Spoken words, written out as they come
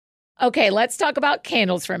Okay, let's talk about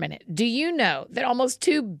candles for a minute. Do you know that almost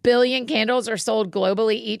 2 billion candles are sold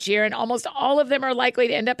globally each year, and almost all of them are likely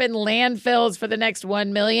to end up in landfills for the next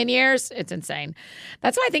 1 million years? It's insane.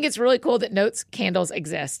 That's why I think it's really cool that Notes candles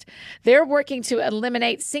exist. They're working to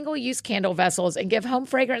eliminate single-use candle vessels and give home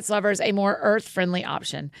fragrance lovers a more earth-friendly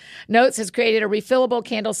option. Notes has created a refillable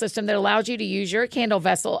candle system that allows you to use your candle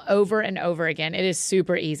vessel over and over again. It is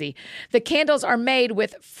super easy. The candles are made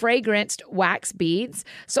with fragranced wax beads,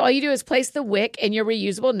 so all you do is place the wick in your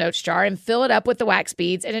reusable Notes jar and fill it up with the wax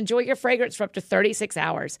beads and enjoy your fragrance for up to 36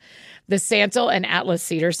 hours. The Santal and Atlas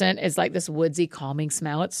cedar scent is like this woodsy, calming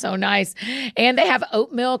smell. It's so nice. And they have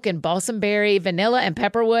oat milk and balsam berry, vanilla and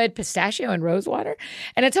pepperwood, pistachio and rosewater,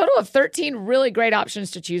 and a total of 13 really great options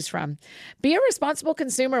to choose from. Be a responsible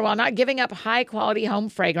consumer while not giving up high-quality home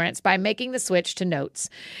fragrance by making the switch to Notes.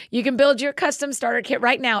 You can build your custom starter kit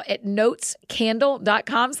right now at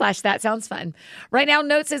notescandle.com/thatsoundsfun. Right now,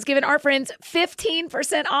 Notes is giving our friends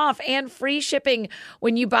 15% off and free shipping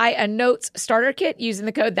when you buy a Notes starter kit using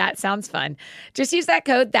the code ThatSoundsFun. Just use that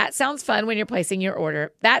code ThatSoundsFun when you're placing your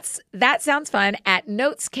order. That's That Sounds Fun at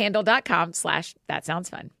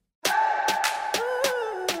notescandle.com/thatsoundsfun.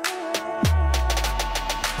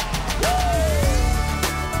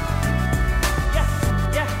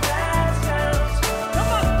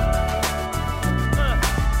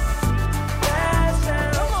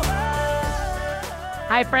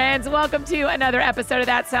 Hi, friends. Welcome to another episode of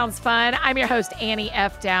That Sounds Fun. I'm your host, Annie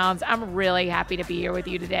F. Downs. I'm really happy to be here with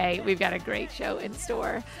you today. We've got a great show in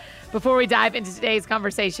store. Before we dive into today's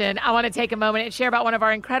conversation, I want to take a moment and share about one of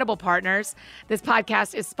our incredible partners. This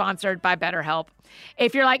podcast is sponsored by BetterHelp.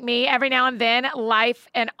 If you're like me, every now and then, life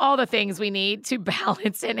and all the things we need to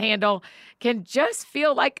balance and handle can just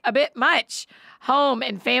feel like a bit much. Home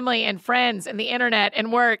and family and friends and the internet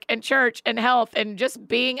and work and church and health and just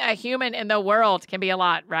being a human in the world can be a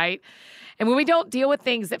lot, right? And when we don't deal with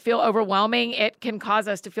things that feel overwhelming, it can cause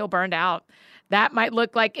us to feel burned out. That might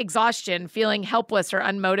look like exhaustion, feeling helpless or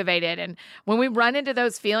unmotivated. And when we run into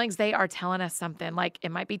those feelings, they are telling us something like it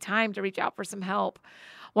might be time to reach out for some help.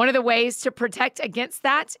 One of the ways to protect against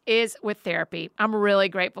that is with therapy. I'm really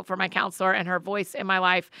grateful for my counselor and her voice in my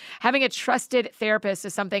life. Having a trusted therapist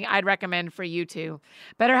is something I'd recommend for you too.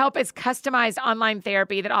 BetterHelp is customized online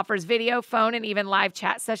therapy that offers video, phone, and even live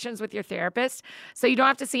chat sessions with your therapist, so you don't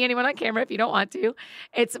have to see anyone on camera if you don't want to.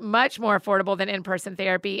 It's much more affordable than in-person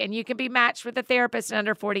therapy, and you can be matched with a therapist in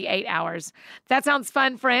under 48 hours. That sounds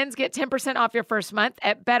fun, friends. Get 10% off your first month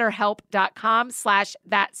at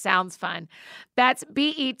betterhelp.com/thatsoundsfun. That's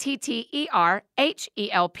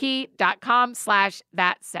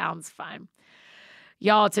BetterHelp.com/thatsoundsfun.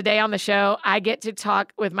 Y'all, today on the show, I get to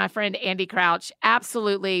talk with my friend Andy Crouch,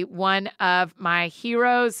 absolutely one of my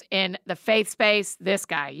heroes in the faith space. This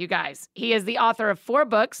guy, you guys, he is the author of 4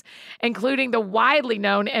 books, including the widely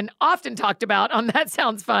known and often talked about on That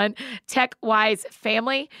Sounds Fun, TechWise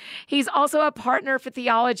Family. He's also a partner for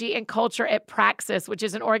theology and culture at Praxis, which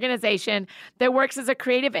is an organization that works as a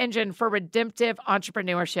creative engine for redemptive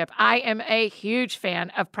entrepreneurship. I am a huge fan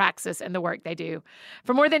of Praxis and the work they do.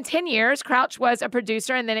 For more than 10 years, Crouch was a producer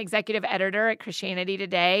and then executive editor at Christianity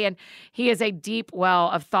Today, and he is a deep well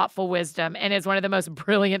of thoughtful wisdom and is one of the most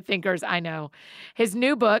brilliant thinkers I know. His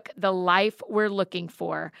new book, The Life We're Looking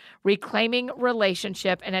For, Reclaiming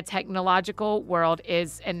Relationship in a Technological World,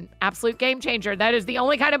 is an absolute game changer. That is the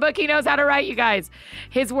only kind of book he knows how to write, you guys.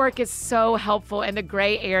 His work is so helpful in the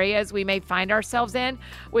gray areas we may find ourselves in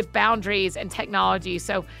with boundaries and technology.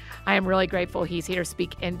 So I am really grateful he's here to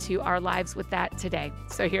speak into our lives with that today.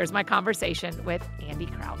 So here's my conversation with Andy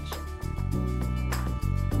Crouch.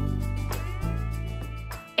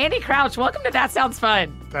 Andy Crouch, welcome to That Sounds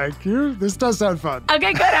Fun. Thank you. This does sound fun.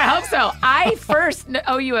 Okay, good. I hope so. I first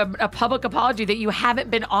owe you a public apology that you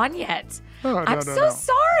haven't been on yet. I'm so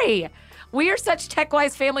sorry. We are such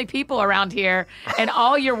TechWise family people around here and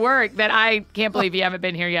all your work that I can't believe you haven't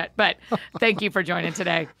been here yet. But thank you for joining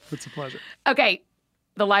today. It's a pleasure. Okay.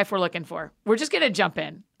 The life we're looking for. We're just going to jump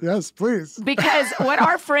in. Yes, please. Because what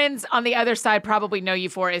our friends on the other side probably know you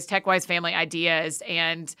for is TechWise Family Ideas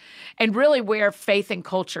and really where faith and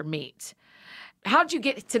culture meet. How'd you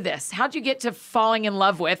get to this? How'd you get to falling in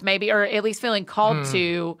love with, maybe, or at least feeling called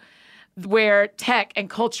to where tech and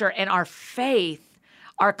culture and our faith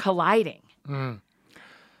are colliding?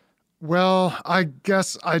 Well, I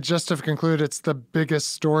guess I just have concluded it's the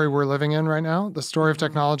biggest story we're living in right now. The story of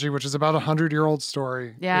technology, which is about 100-year-old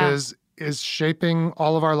story, is shaping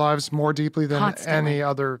all of our lives more deeply than any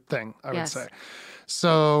other thing, I would say.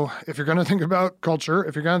 So if you're going to think about culture,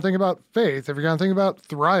 if you're going to think about faith, if you're going to think about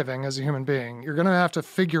thriving as a human being, you're going to have to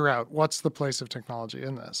figure out what's the place of technology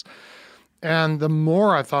in this. And the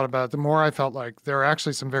more I thought about it, the more I felt like there are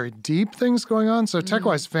actually some very deep things going on. So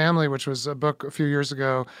TechWise Family, which was a book a few years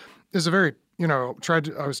ago, is a very,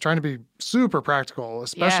 I was trying to be super practical,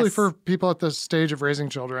 especially for people at the stage of raising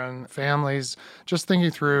children, families, just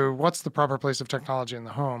thinking through what's the proper place of technology in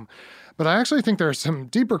the home. But I actually think there are some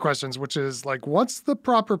deeper questions, which is like, what's the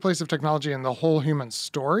proper place of technology in the whole human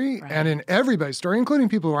story and in everybody's story, including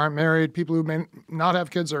people who aren't married, people who may not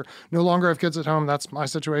have kids or no longer have kids at home. That's my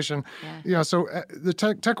situation. Yeah. So the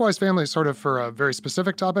TechWise Family is sort of for a very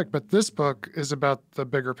specific topic, but this book is about the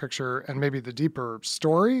bigger picture and maybe the deeper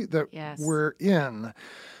story that we're in.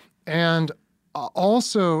 And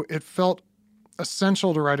also, it felt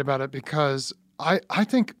essential to write about it because I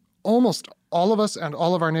think almost all of us and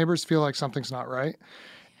all of our neighbors feel like something's not right.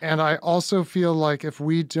 And I also feel like if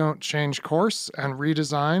we don't change course and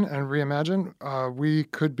redesign and reimagine, we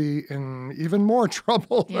could be in even more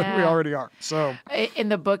trouble than we already are. So, in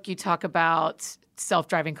the book, you talk about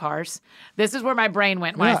self-driving cars. This is where my brain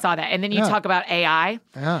went when I saw that. And then you talk about AI.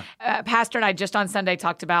 Pastor and I just on Sunday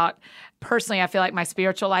talked about, personally, I feel like my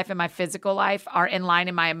spiritual life and my physical life are in line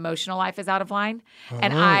and my emotional life is out of line.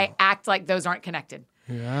 And I act like those aren't connected.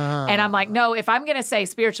 Yeah. And I'm like, no, if I'm going to say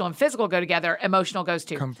spiritual and physical go together, emotional goes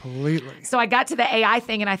too. Completely. So I got to the AI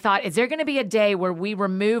thing and I thought, is there going to be a day where we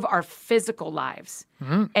remove our physical lives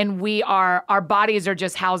and our bodies are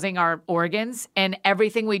just housing our organs and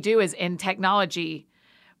everything we do is in technology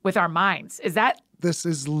with our minds? This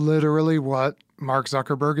is literally what Mark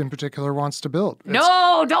Zuckerberg in particular wants to build.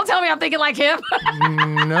 No, don't tell me I'm thinking like him.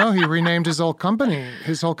 No, he renamed his whole company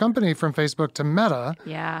from Facebook to Meta.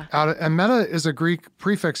 Yeah. And Meta is a Greek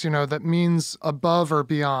prefix, that means above or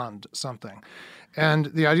beyond something. And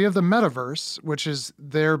the idea of the metaverse, which is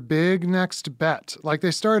their big next bet, like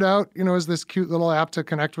they start out, as this cute little app to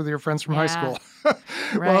connect with your friends from high school.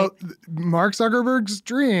 Well, Mark Zuckerberg's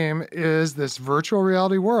dream is this virtual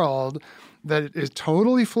reality world that it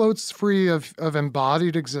totally floats free of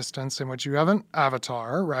embodied existence in which you have an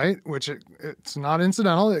avatar, right? Which it's not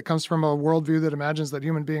incidental. It comes from a worldview that imagines that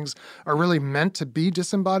human beings are really meant to be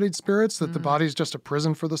disembodied spirits, that the body is just a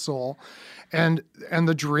prison for the soul. And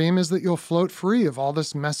the dream is that you'll float free of all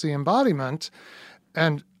this messy embodiment.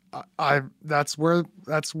 And that's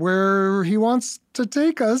where he wants to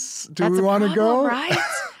take us. Do we want to go? Right?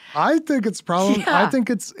 I think it's a problem. Yeah. I think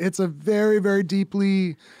it's a very, very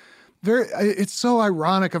deeply... It's so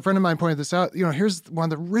ironic. A friend of mine pointed this out. Here's one of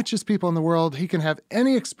the richest people in the world. He can have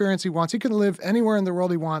any experience he wants. He can live anywhere in the world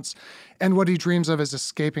he wants. And what he dreams of is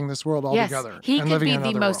escaping this world altogether. He and could living be in the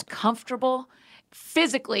another most world. comfortable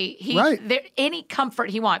physically. Any comfort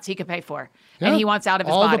he wants, he can pay for. Yeah. And he wants out of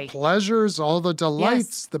his all body. All the pleasures, all the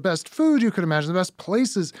delights, the best food you could imagine, the best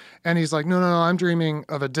places. And he's like, no, I'm dreaming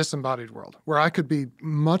of a disembodied world where I could be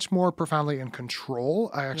much more profoundly in control.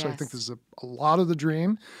 I actually think this is a lot of the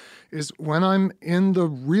dream. Is when I'm in the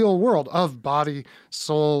real world of body,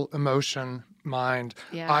 soul, emotion, mind,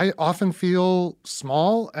 I often feel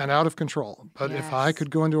small and out of control. But if I could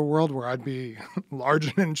go into a world where I'd be large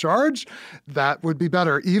and in charge, that would be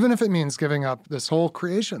better, even if it means giving up this whole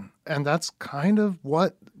creation. And that's kind of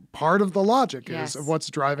what part of the logic is of what's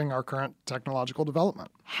driving our current technological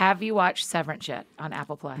development. Have you watched Severance yet on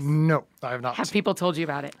Apple Plus? No, I have not. Have people told you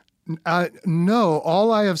about it? No,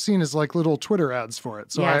 all I have seen is like little Twitter ads for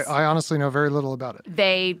it. So I honestly know very little about it.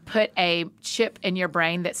 They put a chip in your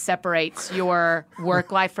brain that separates your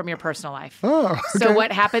work life from your personal life. Oh, okay. So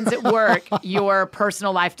what happens at work, your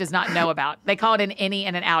personal life does not know about. They call it an innie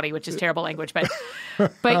and an outie, which is terrible language,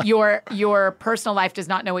 but your personal life does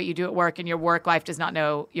not know what you do at work, and your work life does not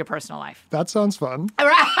know your personal life. That sounds fun.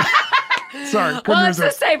 Right. Sorry. Well, it's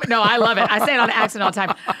the same. No, I love it. I say it on accident all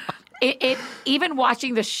the time. It even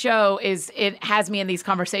watching the show it has me in these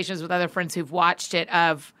conversations with other friends who've watched it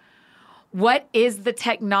of what is the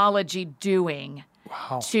technology doing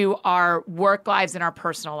to our work lives and our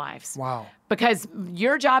personal lives. Wow. Because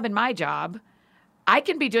your job and my job, I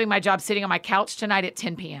can be doing my job sitting on my couch tonight at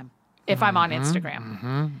 10 p.m. if I'm on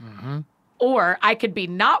Instagram. Or I could be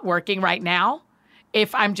not working right now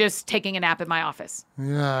if I'm just taking a nap in my office.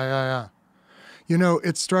 Yeah.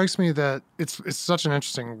 It strikes me that it's such an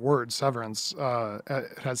interesting word, severance.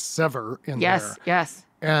 It has sever in there. Yes.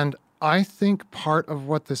 And I think part of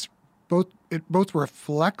what this both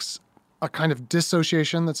reflects a kind of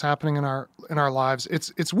dissociation that's happening in our lives.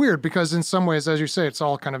 It's weird because in some ways, as you say, it's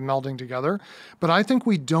all kind of melding together. But I think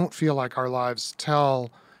we don't feel like our lives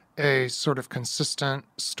tell a sort of consistent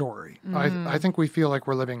story. I think we feel like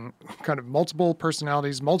we're living kind of multiple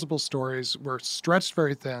personalities, multiple stories. We're stretched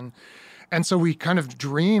very thin. And so we kind of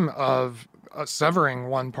dream of severing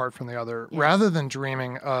one part from the other rather than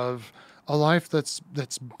dreaming of a life that's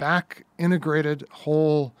back integrated,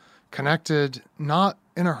 whole, connected, not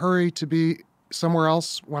in a hurry to be somewhere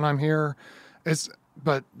else when I'm here.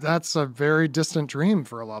 But that's a very distant dream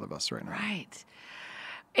for a lot of us right now. Right.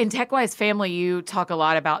 In TechWise Family, you talk a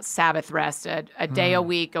lot about Sabbath rest, a day a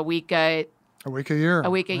week, a week a year. A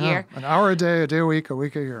week a year. An hour a day a week, a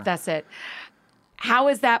week a year. That's it. How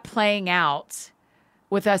is that playing out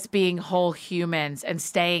with us being whole humans and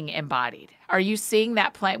staying embodied? Are you seeing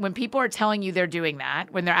that play when people are telling you they're doing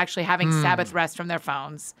that, when they're actually having Sabbath rest from their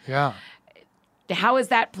phones? Yeah. How is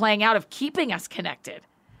that playing out of keeping us connected?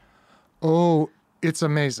 Oh, it's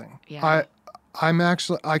amazing. Yeah.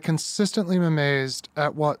 I consistently am amazed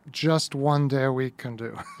at what just 1 day a week can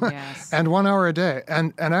do. Yes. And 1 hour a day.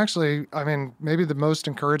 And actually, I mean, maybe the most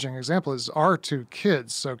encouraging example is our two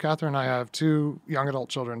kids. So Catherine and I have two young adult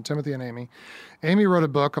children, Timothy and Amy. Amy wrote a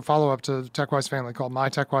book, a follow-up to TechWise Family called My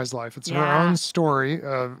TechWise Life. It's her own story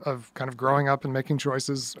of kind of growing up and making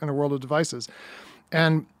choices in a world of devices.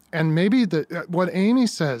 And maybe what Amy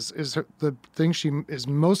says is the thing she is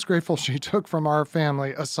most grateful she took from our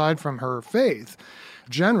family, aside from her faith,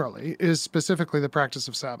 generally, is specifically the practice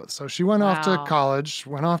of Sabbath. So she went off to college,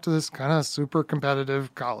 went off to this kind of super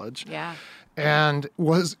competitive college. Yeah. And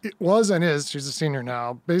was and is, she's a senior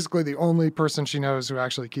now, basically the only person she knows who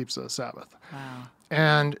actually keeps a Sabbath. Wow.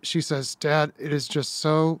 And she says, Dad, it is just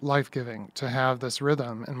so life-giving to have this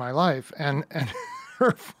rhythm in my life. And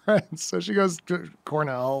her friends, so she goes to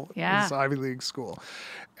Cornell, this Ivy League school,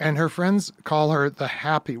 and her friends call her the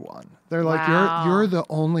happy one. They're like, you're the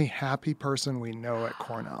only happy person we know at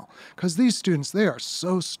Cornell. Because these students, they are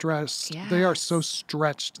so stressed. Yes. They are so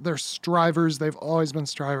stretched. They're strivers. They've always been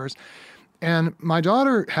strivers. And my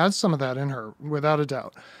daughter has some of that in her, without a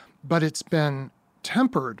doubt. But it's been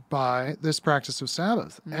tempered by this practice of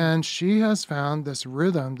Sabbath. And she has found this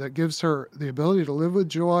rhythm that gives her the ability to live with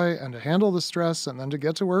joy and to handle the stress and then to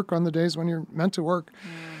get to work on the days when you're meant to work.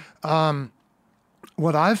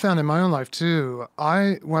 What I've found in my own life too,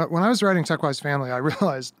 when I was writing TechWise Family, I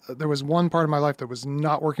realized there was one part of my life that was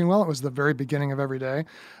not working well. It was the very beginning of every day.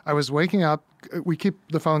 I was waking up. We keep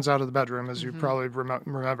the phones out of the bedroom, as you probably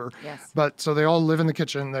remember. Yes. But so they all live in the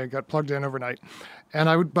kitchen. They got plugged in overnight. And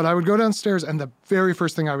I would go downstairs, and the very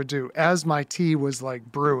first thing I would do, as my tea was like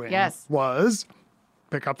brewing, was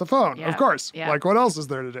pick up the phone, of course. Like, what else is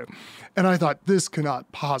there to do? And I thought, this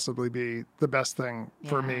cannot possibly be the best thing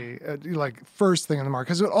for me, like first thing in the morning,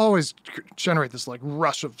 because it would always generate this like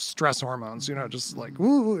rush of stress hormones, just like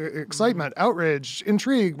woo, excitement, outrage,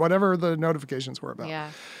 intrigue, whatever the notifications were about.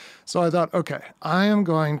 Yeah. So I thought, okay, I am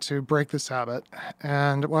going to break this habit.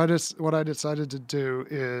 And what I decided to do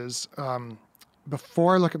is,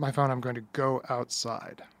 before I look at my phone, I'm going to go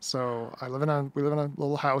outside. So we live in a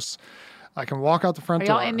little house. I can walk out the front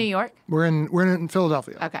door. Are y'all in New York? We're in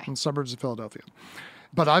Philadelphia. Okay. In the suburbs of Philadelphia.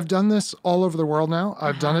 But I've done this all over the world now.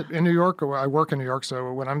 I've done it in New York. I work in New York,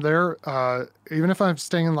 so when I'm there, even if I'm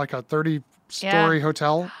staying in like a 30-story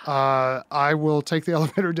hotel, I will take the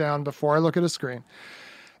elevator down before I look at a screen.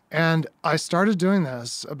 And I started doing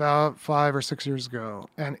this about 5 or 6 years ago,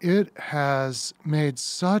 and it has made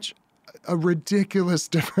such a ridiculous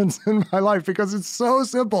difference in my life because it's so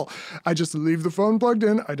simple. I just leave the phone plugged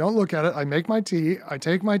in. I don't look at it. I make my tea. I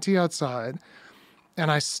take my tea outside,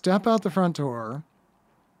 and I step out the front door,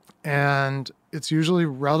 and it's usually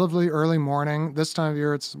relatively early morning. This time of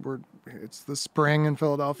year, it's the spring in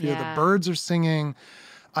Philadelphia. The birds are singing.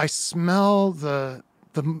 I smell the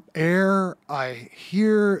air, I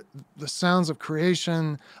hear the sounds of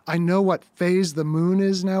creation. I know what phase the moon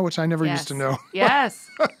is now, which I never used to know. Yes.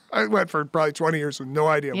 I went for probably 20 years with no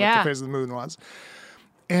idea what the phase of the moon was.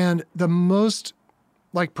 And the most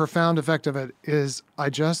profound effect of it is I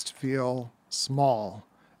just feel small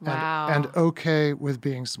and okay with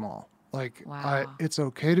being small. It's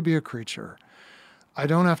okay to be a creature. I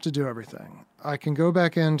don't have to do everything. I can go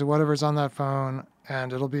back into whatever's on that phone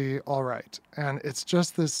and it'll be all right. And it's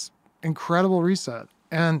just this incredible reset.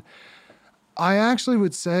 And I actually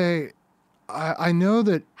would say, I know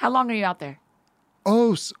that... How long are you out there?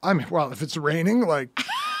 Oh, if it's raining,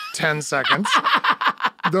 10 seconds.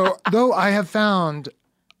 Though I have found,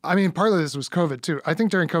 partly this was COVID too. I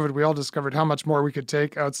think during COVID, we all discovered how much more we could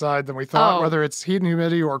take outside than we thought, whether it's heat and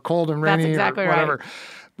humidity or cold and rainy or whatever. Right.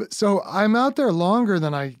 But, so I'm out there longer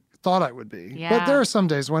than I thought I would be. Yeah. But there are some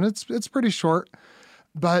days when it's pretty short.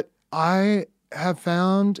 But I have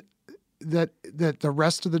found that the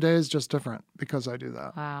rest of the day is just different because I do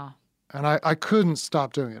that. Wow. And I couldn't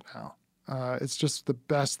stop doing it now. It's just the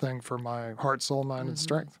best thing for my heart, soul, mind, and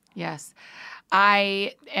strength. Yes.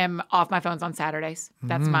 I am off my phones on Saturdays.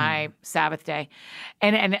 That's my Sabbath day.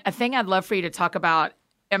 And a thing I'd love for you to talk about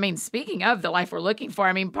I mean, speaking of the life we're looking for,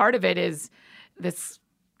 I mean, part of it is this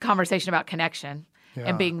conversation about connection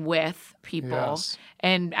and being with people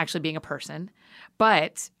and actually being a person.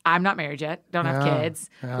 But I'm not married yet, don't have kids,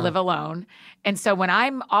 live alone. And so when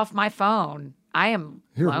I'm off my phone, I am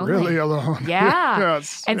lonely. Really alone. Yeah.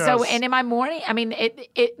 So, and in my morning, I mean,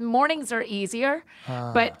 mornings are easier,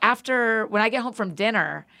 but when I get home from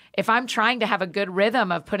dinner, if I'm trying to have a good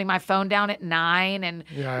rhythm of putting my phone down at 9 and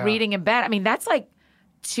reading in bed, I mean, that's like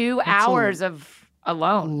 2 hours of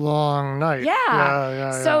alone. Long night.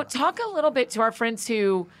 Yeah. So talk a little bit to our friends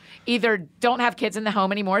who either don't have kids in the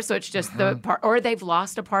home anymore, so it's just or they've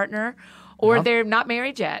lost a partner, or they're not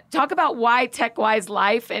married yet. Talk about why TechWise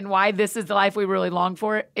life and why this is the life we really long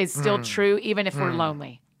for is still true, even if we're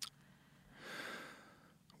lonely.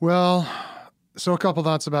 Well, so a couple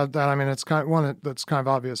thoughts about that. I mean, it's one that's kind of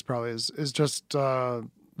obvious probably is just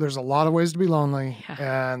there's a lot of ways to be lonely,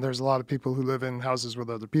 and there's a lot of people who live in houses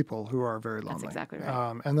with other people who are very lonely. That's exactly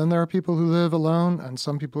right. And then there are people who live alone, and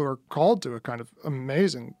some people who are called to a kind of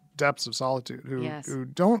amazing depths of solitude who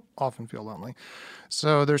don't often feel lonely.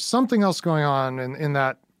 So there's something else going on in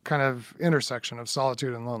that kind of intersection of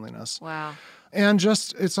solitude and loneliness. Wow. And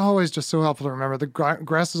it's always just so helpful to remember the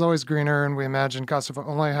grass is always greener, and we imagine, gosh, if I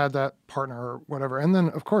only had that partner or whatever. And then,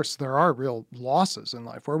 of course, there are real losses in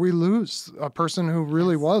life where we lose a person who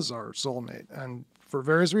really was our soulmate. And for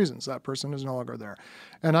various reasons, that person is no longer there.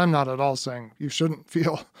 And I'm not at all saying you shouldn't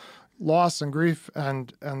feel loss and grief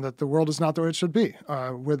and that the world is not the way it should be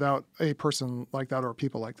without a person like that or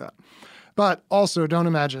people like that. But also, don't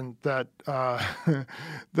imagine that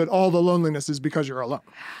that all the loneliness is because you're alone.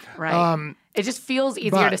 Right. It just feels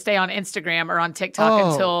easier to stay on Instagram or on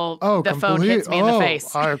TikTok until the phone hits me in the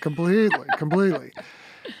face. Completely.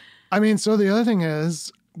 I mean, so the other thing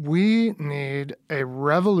is we need a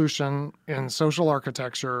revolution in social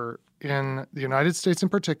architecture in the United States in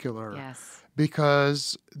particular. Yes.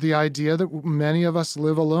 Because the idea that many of us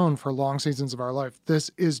live alone for long seasons of our life, this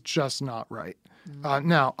is just not right.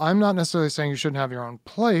 Now, I'm not necessarily saying you shouldn't have your own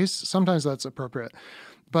place. Sometimes that's appropriate.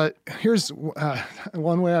 But here's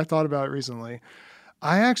one way I thought about it recently.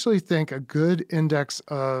 I actually think a good index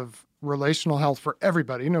of relational health for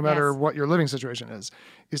everybody, no matter what your living situation is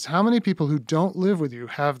how many people who don't live with you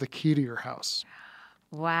have the key to your house.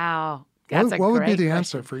 Wow. What would be the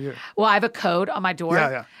answer for you? Well, I have a code on my door.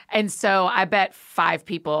 Yeah. And so I bet 5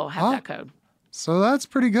 people have that code. So that's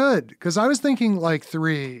pretty good, because I was thinking like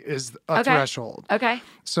 3 is a threshold. Okay.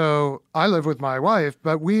 So I live with my wife,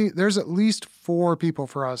 but there's at least 4 people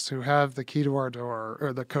for us who have the key to our door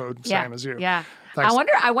or the code, same as you. Yeah. Thanks.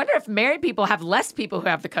 I wonder if married people have less people who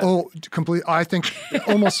have the code. Oh, I think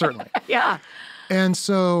almost certainly. Yeah. And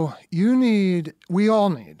so we all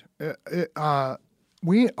need,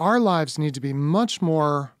 our lives need to be much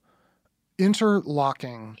more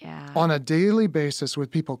interlocking on a daily basis with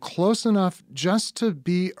people close enough just to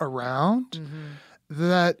be around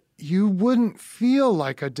that you wouldn't feel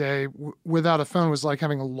like a day without a phone was like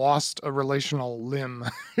having lost a relational limb,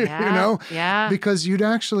 you know? Yeah. Because you'd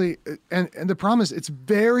actually, and the problem is it's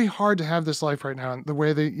very hard to have this life right now the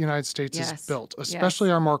way the United States is built, especially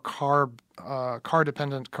our more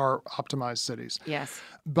car-dependent, car-optimized cities. Yes.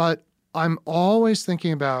 But I'm always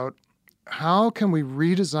thinking about how can we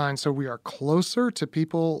redesign so we are closer to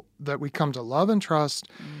people that we come to love and trust,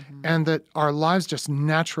 and that our lives just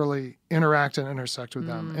naturally interact and intersect with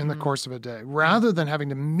them in the course of a day, rather than having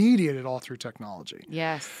to mediate it all through technology.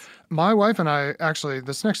 Yes. My wife and I, actually,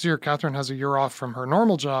 this next year, Catherine has a year off from her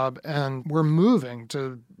normal job, and we're moving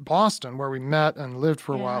to Boston, where we met and lived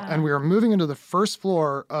for a while. And we are moving into the first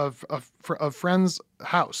floor of a friend's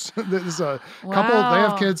house. There's a couple, they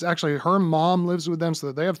have kids. Actually, her mom lives with them,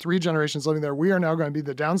 so they have 3 generations living there. We are now going to be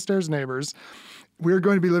the downstairs neighbors. We're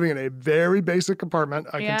going to be living in a very basic apartment,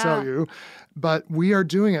 I can tell you. But we are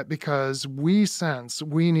doing it because we sense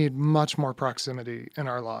we need much more proximity in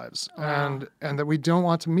our lives, and that we don't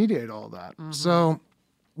want to mediate all that. So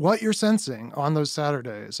what you're sensing on those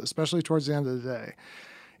Saturdays, especially towards the end of the day,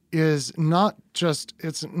 is not just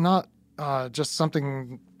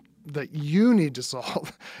something that you need to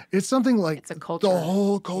solve. It's something like the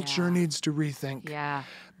whole culture needs to rethink. Yeah.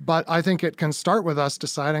 But I think it can start with us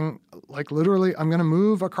deciding, like, literally, I'm going to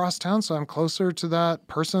move across town so I'm closer to that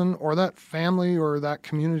person or that family or that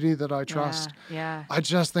community that I trust. Yeah. I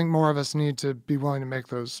just think more of us need to be willing to make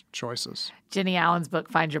those choices. Jenny Allen's book,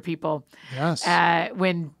 Find Your People. Yes.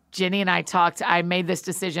 When Jenny and I talked, I made this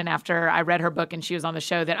decision after I read her book and she was on the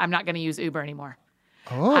show that I'm not going to use Uber anymore.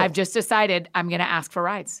 I've just decided I'm going to ask for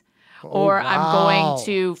rides. or I'm going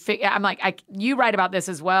to I'm like, you write about this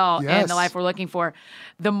as well in The Life We're Looking For.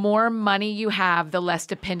 The more money you have, the less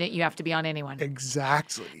dependent you have to be on anyone.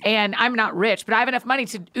 Exactly. And I'm not rich, but I have enough money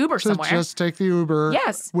to Uber somewhere. Just take the Uber.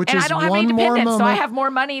 Yes. Which and is I don't have any dependents, so I have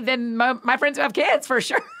more money than my friends who have kids, for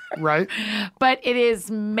sure. Right. But it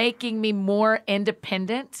is making me more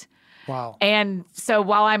independent. Wow. And so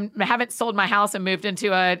while I haven't sold my house and moved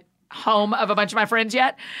into a home of a bunch of my friends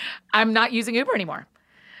yet, I'm not using Uber anymore.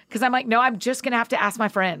 Because I'm like, no, I'm just going to have to ask my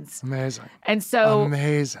friends. Amazing. And so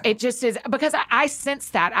it just is, because I sense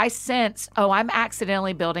that. I sense, I'm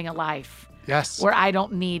accidentally building a life. Yes. Where I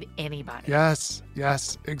don't need anybody. Yes,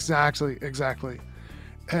 exactly.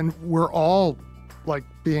 And we're all like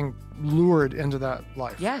being lured into that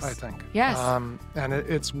life, yes. I think. Yes. And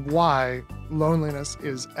it's why loneliness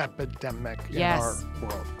is epidemic in our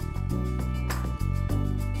world.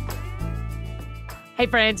 Hey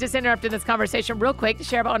friends, just interrupting this conversation real quick to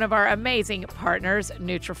share about one of our amazing partners,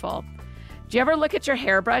 Nutrafol. Do you ever look at your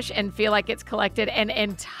hairbrush and feel like it's collected an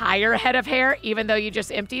entire head of hair, even though you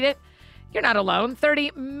just emptied it? You're not alone.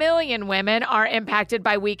 30 million women are impacted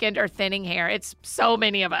by weakened or thinning hair. It's so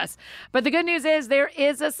many of us. But the good news is there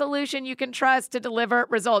is a solution you can trust to deliver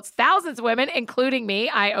results. Thousands of women, including me,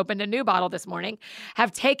 I opened a new bottle this morning,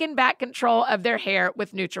 have taken back control of their hair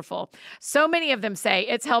with Nutrafol. So many of them say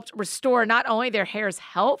it's helped restore not only their hair's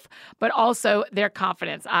health, but also their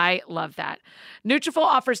confidence. I love that. Nutrafol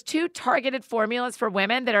offers 2 targeted formulas for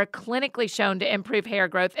women that are clinically shown to improve hair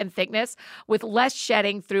growth and thickness with less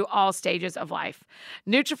shedding through all stages of life.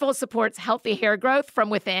 Nutrafol supports healthy hair growth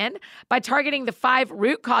from within by targeting the 5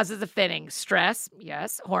 root causes of thinning: stress,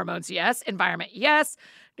 yes; hormones, yes; environment, yes;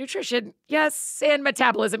 nutrition, yes; and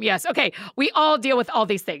metabolism, yes. Okay, we all deal with all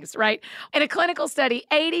these things, right? In a clinical study,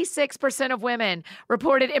 86% of women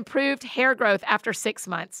reported improved hair growth after 6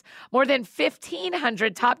 months. More than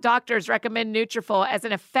 1,500 top doctors recommend Nutrafol as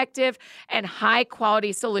an effective and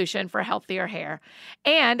high-quality solution for healthier hair.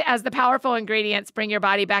 And as the powerful ingredients bring your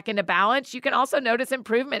body back into balance, you can also notice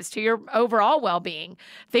improvements to your overall well-being.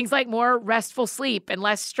 Things like more restful sleep and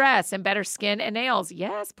less stress and better skin and nails.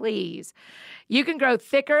 Yes, please. You can grow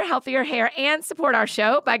thicker, healthier hair and support our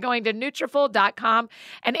show by going to Nutrafol.com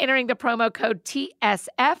and entering the promo code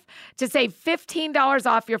TSF to save $15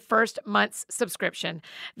 off your first month's subscription.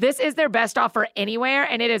 This is their best offer anywhere,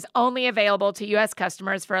 and it is only available to U.S.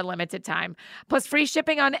 customers for a limited time. Plus free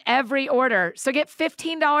shipping on every order. So get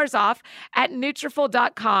 $15 off at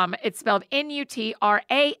Nutrafol.com. It's spelled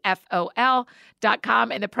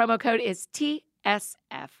Nutrafol.com, and the promo code is TSF.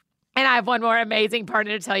 And I have one more amazing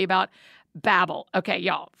partner to tell you about. Babbel. Okay,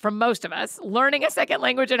 y'all, for most of us, learning a second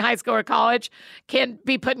language in high school or college can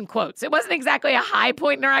be put in quotes. It wasn't exactly a high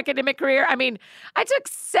point in our academic career. I mean, I took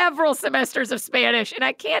several semesters of Spanish, and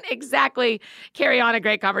I can't exactly carry on a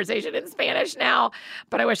great conversation in Spanish now,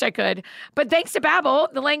 but I wish I could. But thanks to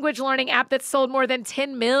Babbel, the language learning app that's sold more than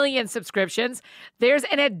 10 million subscriptions, there's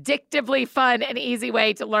an addictively fun and easy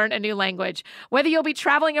way to learn a new language. Whether you'll be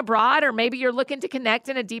traveling abroad, or maybe you're looking to connect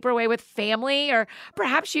in a deeper way with family, or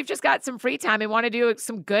perhaps you've just got some free time and want to do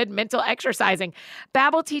some good mental exercising,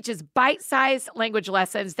 Babbel teaches bite-sized language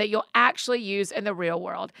lessons that you'll actually use in the real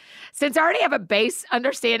world. Since I already have a base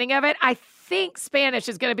understanding of it, I think Spanish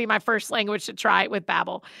is going to be my first language to try with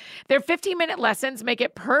Babbel. Their 15-minute lessons make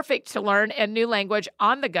it perfect to learn a new language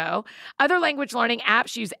on the go. Other language learning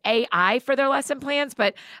apps use AI for their lesson plans,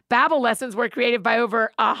 but Babbel lessons were created by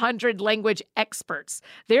over 100 language experts.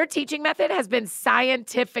 Their teaching method has been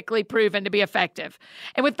scientifically proven to be effective.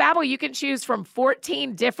 And with Babbel, you can choose from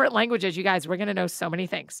 14 different languages. You guys, we're going to know so many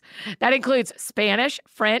things. That includes Spanish,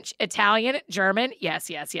 French, Italian, German.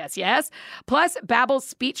 Yes. Plus, Babbel's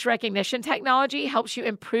speech recognition technology helps you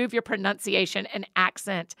improve your pronunciation and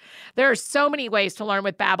accent. There are so many ways to learn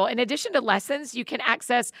with Babbel. In addition to lessons, you can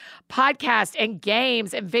access podcasts and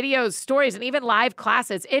games and videos, stories, and even live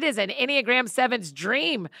classes. It is an Enneagram 7's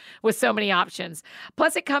dream with so many options.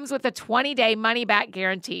 Plus, it comes with a 20-day money-back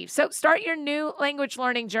guarantee. So start your new language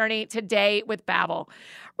learning journey today with Babbel.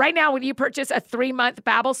 Right now, when you purchase a 3-month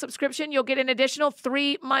Babbel subscription, you'll get an additional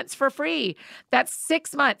 3 months for free. That's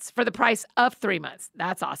 6 months for the price of 3 months.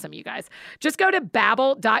 That's awesome, you guys. Just go to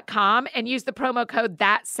Babbel.com and use the promo code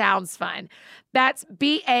ThatSoundsFun. That's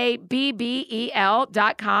BABBEL.com,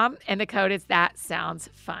 and the code is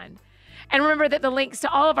ThatSoundsFun. And remember that the links to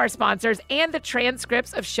all of our sponsors and the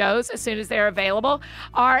transcripts of shows, as soon as they're available,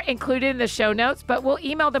 are included in the show notes, but we'll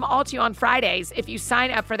email them all to you on Fridays if you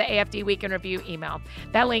sign up for the AFD Week in Review email.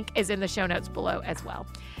 That link is in the show notes below as well.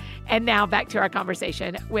 And now back to our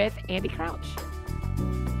conversation with Andy Crouch.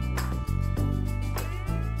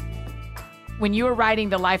 when you were writing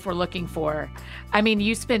The Life We're Looking For, I mean,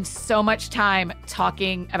 you spend so much time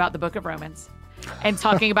talking about the book of Romans and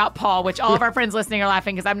talking about Paul, which all of our friends listening are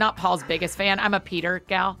laughing because I'm not Paul's biggest fan. I'm a Peter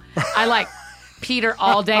gal. I like Peter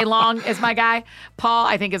all day long is my guy. Paul,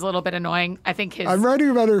 I think, is a little bit annoying. I think I'm writing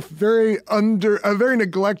about a very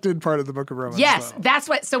neglected part of the book of Romans. Yes, that's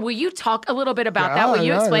what. So will you talk a little bit about that? Will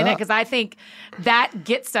you explain that? Because I think that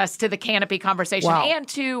gets us to the canopy conversation and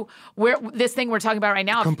to where this thing we're talking about right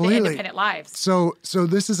now, the independent lives. So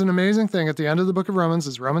this is an amazing thing. At the end of the book of Romans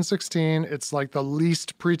is Romans 16. It's like the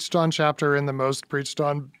least preached on chapter and the most preached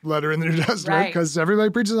on letter in the New Testament because everybody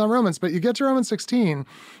preaches on Romans. But you get to Romans 16,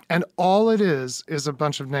 and all it is a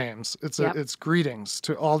bunch of names. It's greetings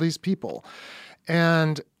to all these people.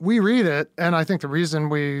 And we read it, and I think the reason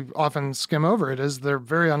we often skim over it is they're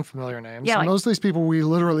very unfamiliar names. Yeah, most of these people we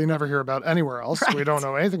literally never hear about anywhere else. Right. We don't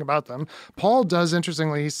know anything about them. Paul does,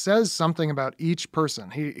 interestingly, he says something about each person.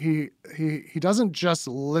 He doesn't just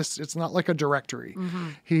list, it's not like a directory.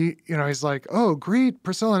 Mm-hmm. He's like, oh, greet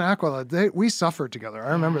Priscilla and Aquila. We suffered together. I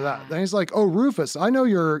remember that. Then he's like, oh, Rufus, I know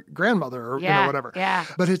your grandmother or whatever. Yeah.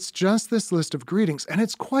 But it's just this list of greetings. And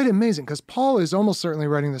it's quite amazing because Paul is almost certainly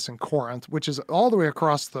writing this in Corinth, which is all the way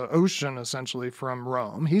across the ocean, essentially, from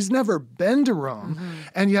Rome. He's never been to Rome. Mm-hmm.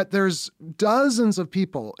 And yet there's dozens of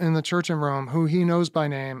people in the church in Rome who he knows by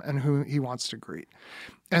name and who he wants to greet.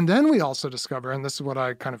 And then we also discover, and this is what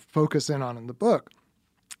I kind of focus in on in the book,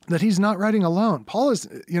 that he's not writing alone. Paul is,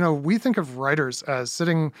 we think of writers as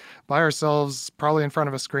sitting by ourselves, probably in front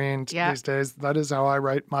of a screen these days. That is how I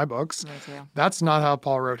write my books. Me too. That's not how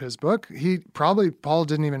Paul wrote his book. Paul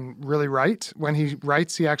didn't even really write. When he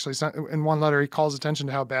writes, he actually, in one letter, he calls attention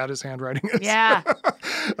to how bad his handwriting is. Yeah.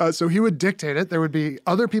 So he would dictate it. There would be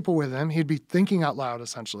other people with him. He'd be thinking out loud,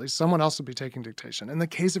 essentially. Someone else would be taking dictation. In the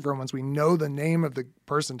case of Romans, we know the name of the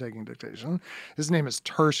person taking dictation. His name is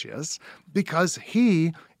Tertius because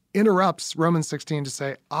he interrupts Romans 16 to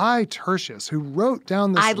say, I, Tertius, who wrote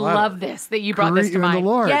down this letter. I love this, that you brought this to mind. The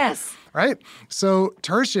Lord. Yes. Right? So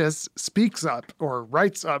Tertius speaks up or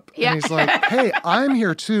writes up, and he's like, hey, I'm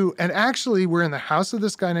here too. And actually, we're in the house of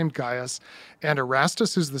this guy named Gaius, and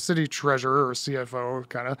Erastus, who's the city treasurer or CFO,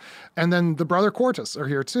 kind of, and then the brother Quartus are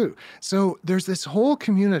here too. So there's this whole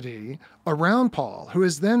community around Paul who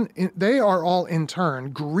is then, they are all in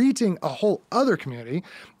turn greeting a whole other community.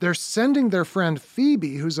 They're sending their friend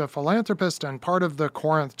Phoebe, who's a philanthropist and part of the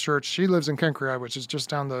Corinth church. She lives in Cenchreae, which is just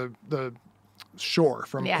down the shore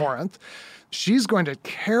from Corinth. She's going to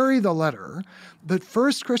carry the letter that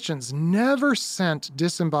first Christians never sent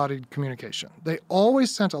disembodied communication. They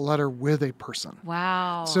always sent a letter with a person.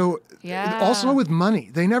 Wow. So also with money.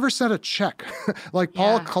 They never sent a check. Like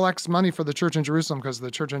Paul collects money for the church in Jerusalem because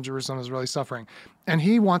the church in Jerusalem is really suffering. And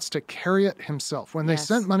he wants to carry it himself. When they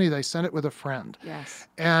sent money, they sent it with a friend. Yes.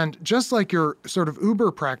 And just like your sort of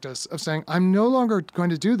Uber practice of saying, I'm no longer going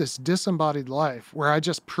to do this disembodied life where I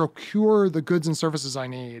just procure the goods and services I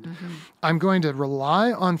need. Mm-hmm. I'm going to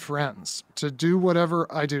rely on friends to do whatever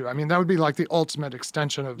I do. I mean, that would be like the ultimate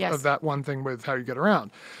extension of that one thing with how you get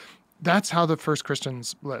around. That's how the first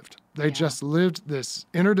Christians lived. They just lived this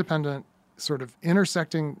interdependent, sort of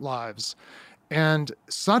intersecting lives, and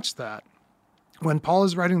such that when Paul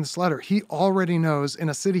is writing this letter, he already knows, in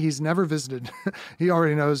a city he's never visited, he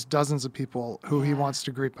already knows dozens of people who he wants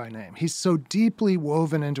to greet by name. He's so deeply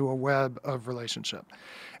woven into a web of relationship.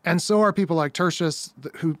 And so are people like Tertius,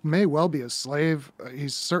 who may well be a slave.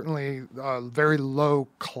 He's certainly very low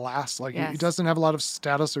class. Like he doesn't have a lot of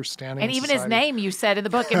status or standing. And in even society. His name, you said in the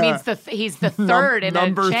book, it means he's the third in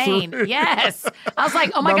a chain. 3. Yes. I was like,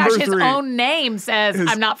 oh my gosh, his own name says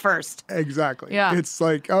I'm not first. Exactly. Yeah. It's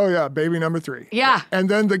like, oh yeah, baby number 3. Yeah. And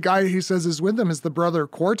then the guy he says is with him is the brother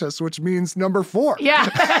Quartus, which means number 4. Yeah.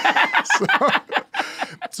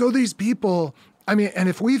 So these people, I mean, and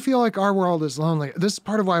if we feel like our world is lonely, this is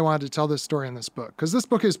part of why I wanted to tell this story in this book, because this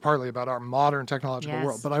book is partly about our modern technological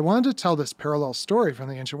world, but I wanted to tell this parallel story from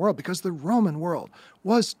the ancient world because the Roman world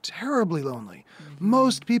was terribly lonely. Mm-hmm.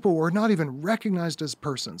 Most people were not even recognized as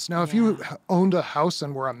persons. Now, if you owned a house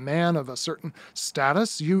and were a man of a certain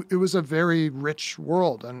status, it was a very rich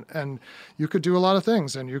world, and you could do a lot of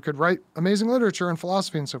things, and you could write amazing literature and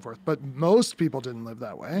philosophy and so forth. But most people didn't live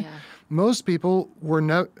that way. Yeah. Most people were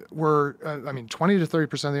 20 to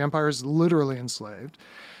 30% of the empire is literally enslaved.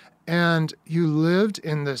 And you lived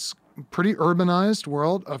in this pretty urbanized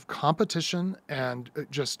world of competition and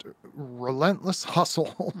just relentless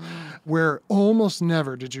hustle where almost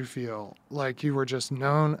never did you feel like you were just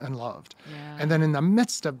known and loved. Yeah. And then in the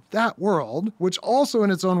midst of that world, which also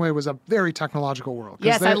in its own way was a very technological world.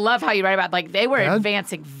 Yes, I love how you write about, like, they were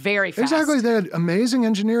advancing very fast. Exactly. They had amazing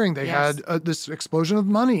engineering. They had this explosion of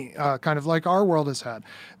money, kind of like our world has had.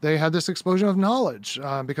 They had this explosion of knowledge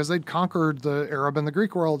because they'd conquered the Arab and the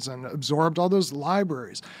Greek worlds and absorbed all those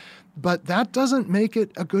libraries. But that doesn't make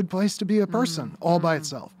it a good place to be a person all by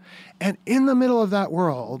itself. And in the middle of that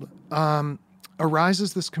world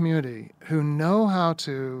arises this community who know how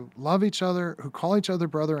to love each other, who call each other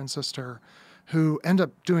brother and sister, who end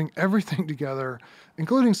up doing everything together,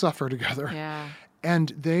 including suffer together. Yeah. And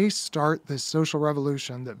they start this social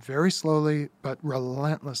revolution that very slowly but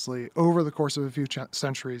relentlessly over the course of a few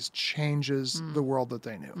centuries changes the world that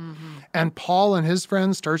they knew. And Paul and his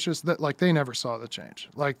friends, Tertius, they never saw the change.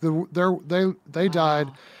 Like they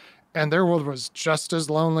died, and their world was just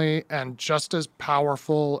as lonely and just as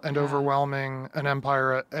powerful and overwhelming an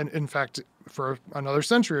empire. And in fact, for another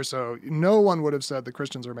century or so, no one would have said the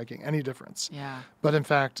Christians are making any difference. Yeah. But in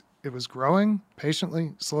fact, it was growing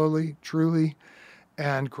patiently, slowly, truly.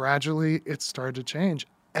 And gradually, it started to change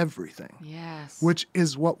everything. Yes. Which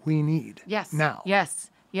is what we need now. Yes.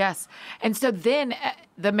 And so then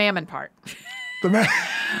the mammon part.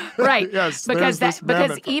 Right. Yes. Because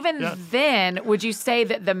even then, would you say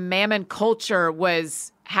that the mammon culture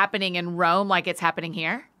was happening in Rome like it's happening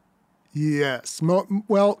here? Yes.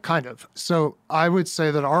 Well, kind of. So I would say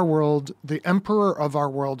that our world, the emperor of our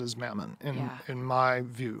world is Mammon, in my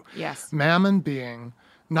view. Yes. Mammon being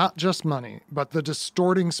not just money, but the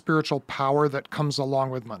distorting spiritual power that comes along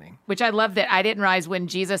with money. Which I love that I didn't realize when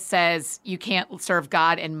Jesus says you can't serve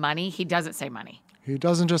God and money, he doesn't say money. He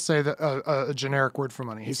doesn't just say a generic word for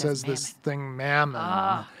money. He says mammon. This thing,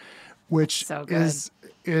 mammon, which so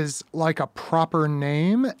is like a proper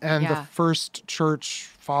name. And the Yeah. first church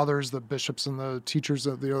fathers, the bishops and the teachers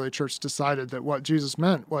of the early church decided that what Jesus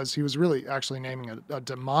meant was he was really actually naming a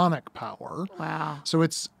demonic power. Wow. So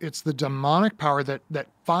it's the demonic power that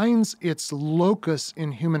finds its locus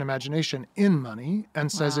in human imagination in money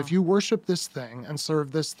and says, if you worship this thing and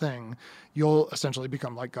serve this thing, you'll essentially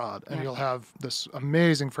become like God. And you'll have this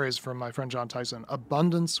amazing phrase from my friend John Tyson,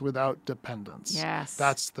 abundance without dependence. Yes.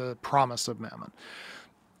 That's the promise of Mammon.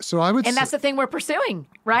 So I would And that's the thing we're pursuing,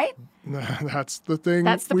 right? That's the thing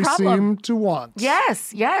we seem to want.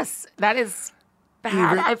 Yes. That is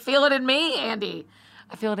bad. I feel it in me, Andy.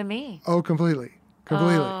 I feel it in me. Oh, completely.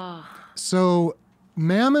 So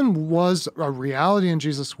Mammon was a reality in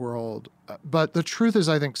Jesus' world, but the truth is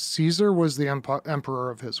I think Caesar was the emperor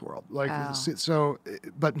of his world.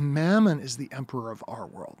 But Mammon is the emperor of our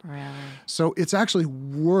world. Really? So it's actually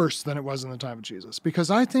worse than it was in the time of Jesus, because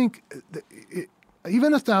I think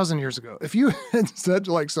even 1,000 years ago, if you had said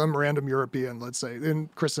to like some random European, let's say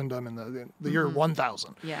in Christendom in the year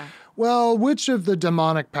 1000, well, which of the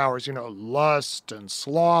demonic powers, lust and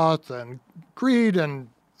sloth and greed and,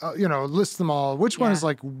 list them all, which one is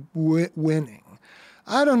like winning?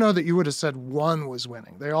 I don't know that you would have said one was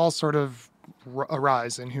winning. They all sort of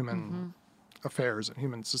arise in human affairs and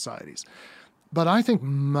human societies. But I think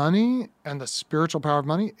money and the spiritual power of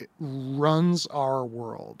money runs our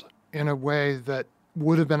world in a way that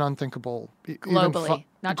would have been unthinkable. Globally,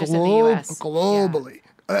 not just in the U.S. Globally,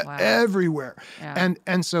 everywhere. Yeah.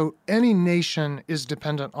 And so any nation is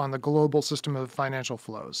dependent on the global system of financial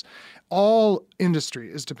flows. All industry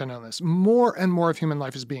is dependent on this. More and more of human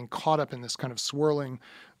life is being caught up in this kind of swirling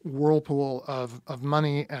whirlpool of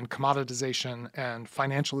money and commoditization and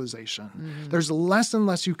financialization. There's less and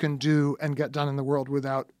less you can do and get done in the world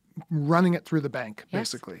without running it through the bank,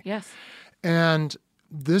 basically. Yes. And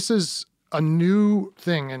this is a new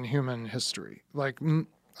thing in human history. Like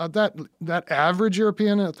that average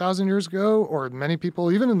European 1,000 years ago, or many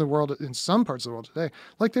people, even in the world, in some parts of the world today,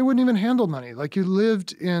 like they wouldn't even handle money. Like you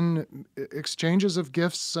lived in exchanges of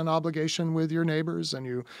gifts and obligation with your neighbors, and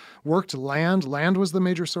you worked land. Land was the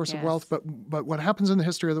major source of wealth. But what happens in the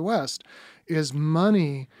history of the West is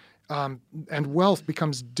money and wealth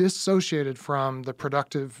becomes dissociated from the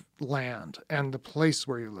productive land and the place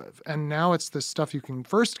where you live. And now it's this stuff you can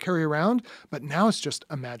first carry around, but now it's just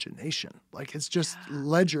imagination. Like it's just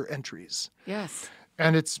ledger entries. Yes.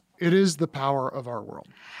 And it is the power of our world.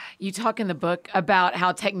 You talk in the book about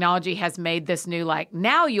how technology has made this new, like,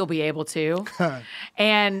 now you'll be able to,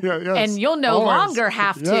 and you'll no longer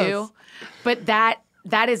have to, but that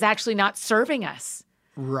is actually not serving us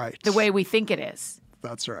right the way we think it is.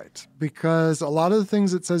 That's right. Because a lot of the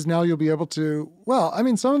things it says now you'll be able to, well, I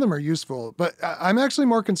mean, some of them are useful, but I'm actually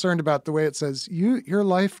more concerned about the way it says your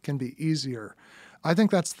life can be easier. I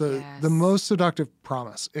think that's the most seductive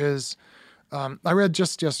promise is, I read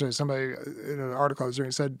just yesterday, somebody in an article I was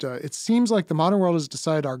reading said, it seems like the modern world has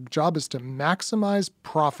decided our job is to maximize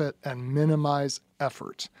profit and minimize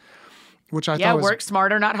effort, which I thought was... work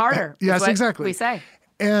smarter, not harder. Yes, exactly. We say.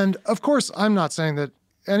 And of course, I'm not saying that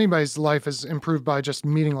anybody's life is improved by just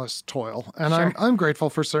meaningless toil. And sure. I'm grateful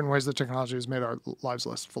for certain ways that technology has made our lives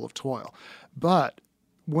less full of toil. But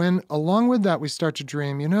when, along with that, we start to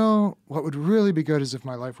dream, what would really be good is if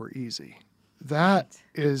my life were easy. That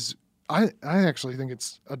is... I actually think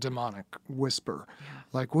it's a demonic whisper. Yeah.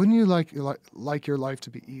 Like, wouldn't you like your life to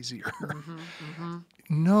be easier? Mm-hmm, mm-hmm.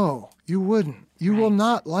 No, you wouldn't. You will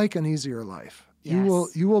not like an easier life.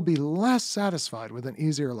 Yes. You will be less satisfied with an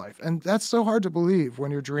easier life. And that's so hard to believe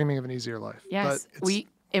when you're dreaming of an easier life. Yes.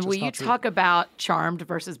 Will you talk about charmed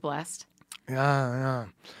versus blessed? Yeah.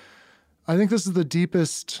 I think this is the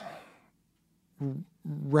deepest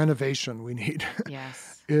renovation we need.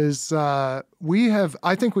 Yes.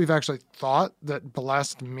 I think we've actually thought that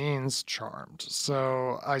blessed means charmed.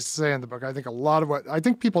 So I say in the book, I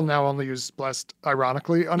think people now only use blessed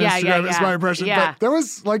ironically on Instagram is my impression. Yeah. But there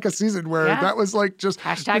was like a season where that was like just...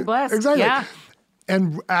 Hashtag blessed. Exactly. Yeah.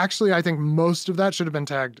 And actually, I think most of that should have been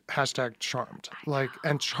tagged hashtag charmed.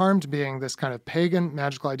 And charmed being this kind of pagan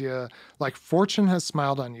magical idea, like fortune has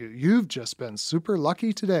smiled on you. You've just been super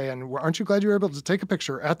lucky today. And aren't you glad you were able to take a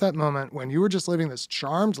picture at that moment when you were just living this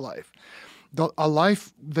charmed life? A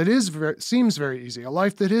life that seems very easy, a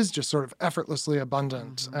life that is just sort of effortlessly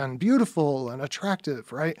abundant and beautiful and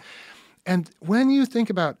attractive, right? And when you think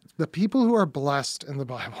about the people who are blessed in the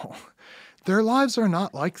Bible, their lives are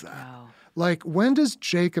not like that. No. Like, when does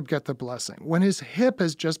Jacob get the blessing? When his hip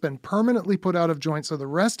has just been permanently put out of joint, so the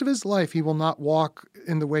rest of his life he will not walk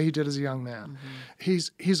in the way he did as a young man. Mm-hmm.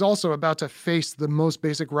 He's also about to face the most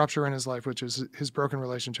basic rupture in his life, which is his broken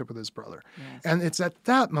relationship with his brother. Yes. And it's at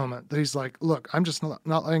that moment that he's like, look, I'm just not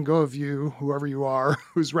letting go of you, whoever you are,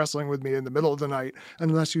 who's wrestling with me in the middle of the night,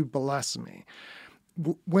 unless you bless me.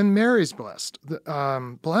 When Mary's blessed,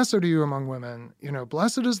 blessed are you among women,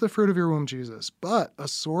 blessed is the fruit of your womb, Jesus, but a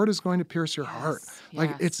sword is going to pierce your heart.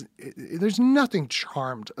 Like there's nothing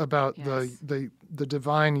charmed about the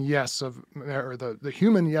divine yes of, or the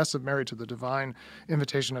human yes of Mary to the divine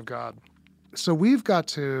invitation of God. So we've got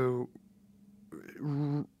to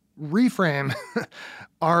reframe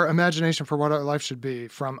our imagination for what our life should be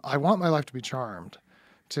from, I want my life to be charmed,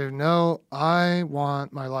 to know I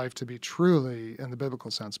want my life to be truly, in the biblical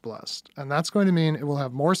sense, blessed. And that's going to mean it will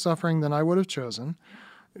have more suffering than I would have chosen.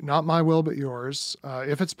 Not my will, but yours.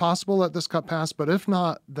 If it's possible, let this cup pass. But if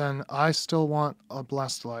not, then I still want a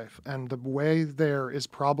blessed life. And the way there is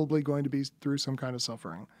probably going to be through some kind of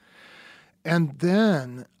suffering. And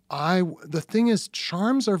then the thing is,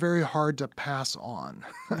 charms are very hard to pass on.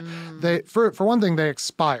 They, for one thing, they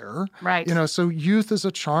expire. Right. So youth is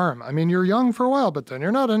a charm. I mean, you're young for a while, but then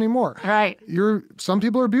you're not anymore. Right. Some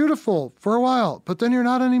people are beautiful for a while, but then you're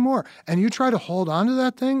not anymore. And you try to hold on to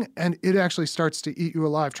that thing, and it actually starts to eat you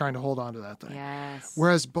alive trying to hold on to that thing. Yes.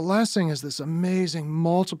 Whereas blessing is this amazing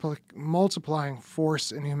multiplying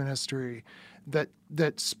force in human history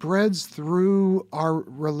that spreads through our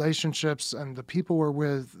relationships and the people we're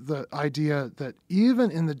with, the idea that even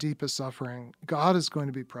in the deepest suffering, God is going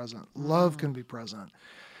to be present. Love can be present.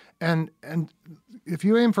 And if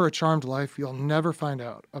you aim for a charmed life, you'll never find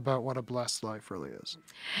out about what a blessed life really is.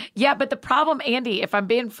 Yeah, but the problem, Andy, if I'm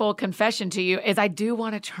being full confession to you, is I do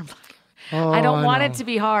want a charmed life. I don't want it to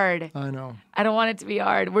be hard. I know. I don't want it to be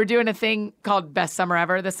hard. We're doing a thing called Best Summer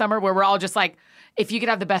Ever this summer where we're all just like, if you could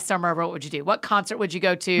have the best summer ever, what would you do? What concert would you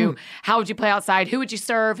go to? How would you play outside? Who would you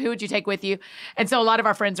serve? Who would you take with you? And so a lot of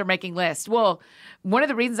our friends are making lists. Well, one of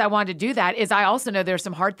the reasons I wanted to do that is I also know there's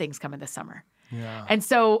some hard things coming this summer. Yeah. And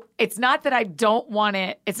so it's not that I don't want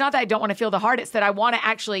it. It's not that I don't want to feel the hard. It's that I want to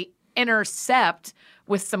actually intercept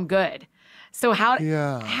with some good. So how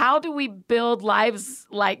do we build lives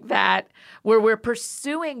like that where we're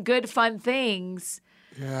pursuing good, fun things?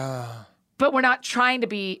 Yeah. But we're not trying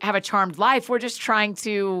to have a charmed life. We're just trying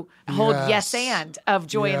to hold yes and of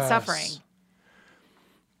joy and suffering.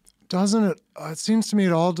 Doesn't it? It seems to me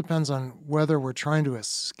it all depends on whether we're trying to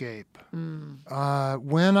escape.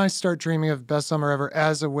 When I start dreaming of Best Summer Ever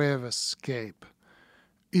as a way of escape,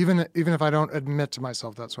 even if I don't admit to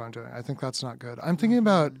myself that's what I'm doing, I think that's not good. I'm thinking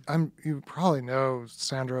about, you probably know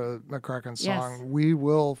Sandra McCracken's song, We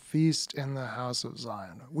Will Feast in the House of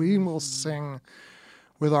Zion. We will sing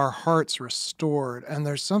with our hearts restored. And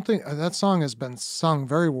there's something, that song has been sung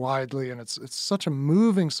very widely, and it's such a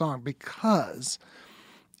moving song because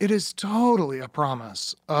it is totally a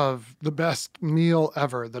promise of the best meal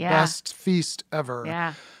ever, the best feast ever.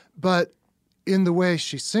 Yeah. But in the way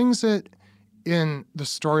she sings it, in the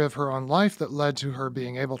story of her own life that led to her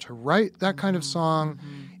being able to write that kind of song,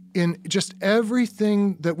 in just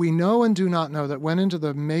everything that we know and do not know that went into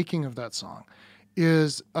the making of that song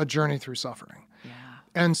is a journey through suffering. Yeah.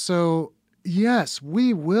 And so, yes,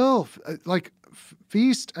 we will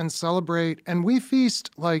feast and celebrate, and we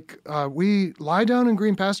feast we lie down in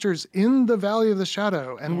green pastures in the valley of the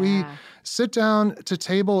shadow, and we sit down to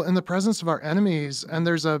table in the presence of our enemies, and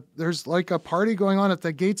there's like a party going on at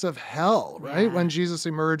the gates of hell, right? When Jesus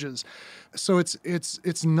emerges. So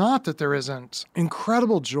it's not that there isn't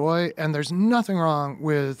incredible joy, and there's nothing wrong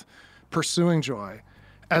with pursuing joy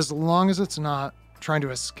as long as it's not trying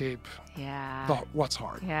to escape what's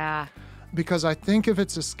hard. Yeah. Because I think if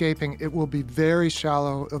it's escaping, it will be very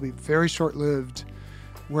shallow, it'll be very short-lived.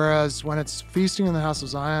 Whereas when it's feasting in the house of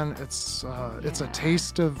Zion, it's a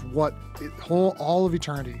taste of what all of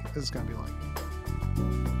eternity is going to be like.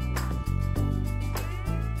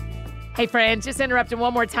 Hey friends, just interrupting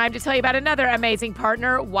one more time to tell you about another amazing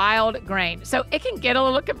partner, Wild Grain. So it can get a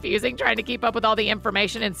little confusing trying to keep up with all the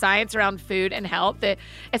information and science around food and health,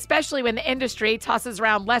 especially when the industry tosses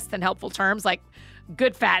around less than helpful terms like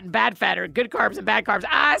good fat and bad fat, or good carbs and bad carbs.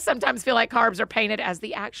 I sometimes feel like carbs are painted as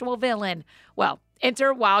the actual villain. Well,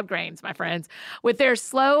 enter Wild Grains, my friends. With their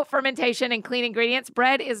slow fermentation and clean ingredients,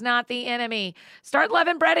 bread is not the enemy. Start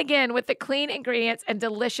loving bread again with the clean ingredients and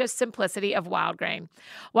delicious simplicity of Wild Grain.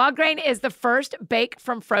 Wild Grain is the first bake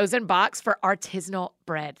from frozen box for artisanal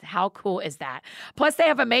bread. How cool is that? Plus, they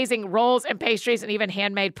have amazing rolls and pastries and even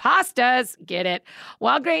handmade pastas. Get it?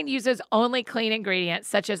 Wild Grain uses only clean ingredients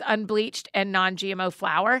such as unbleached and non-GMO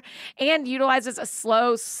flour, and utilizes a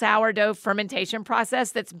slow sourdough fermentation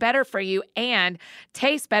process that's better for you and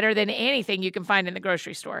tastes better than anything you can find in the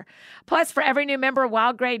grocery store. Plus, for every new member,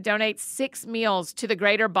 Wild Grain donates 6 meals to the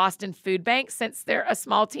Greater Boston Food Bank, since they're a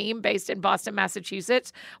small team based in Boston,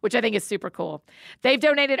 Massachusetts, which I think is super cool. They've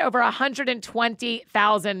donated over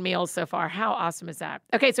 120,000 meals so far. How awesome is that?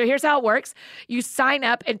 Okay, so here's how it works. You sign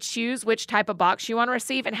up and choose which type of box you want to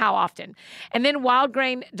receive and how often. And then Wild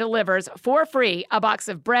Grain delivers for free a box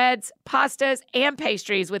of breads, pastas, and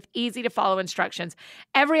pastries with easy-to-follow instructions.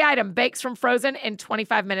 Every item bakes from frozen in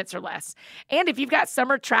 25 minutes or less. And if you've got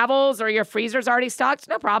summer travels or your freezer's already stocked,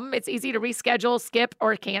 no problem. It's easy to reschedule, skip,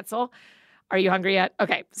 or cancel. Are you hungry yet?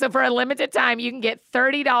 Okay, so for a limited time, you can get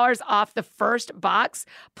 $30 off the first box,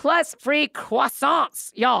 plus free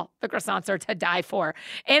croissants. Y'all, the croissants are to die for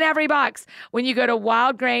in every box when you go to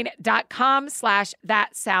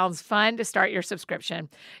wildgrain.com/thatsoundsfun to start your subscription.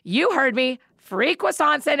 You heard me. Free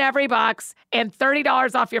croissants in every box and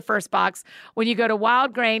 $30 off your first box when you go to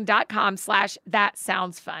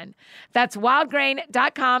wildgrain.com/thatsoundsfun. That's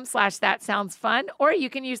wildgrain.com/thatsoundsfun, or you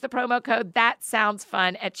can use the promo code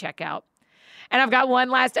thatsoundsfun at checkout. And I've got one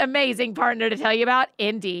last amazing partner to tell you about,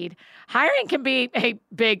 Indeed. Hiring can be a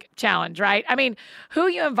big challenge, right? I mean, who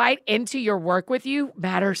you invite into your work with you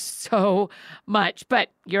matters so much,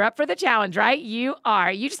 but you're up for the challenge, right? You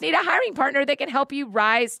are. You just need a hiring partner that can help you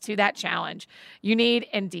rise to that challenge. You need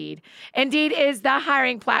Indeed. Indeed is the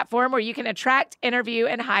hiring platform where you can attract, interview,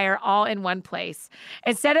 and hire all in one place.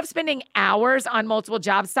 Instead of spending hours on multiple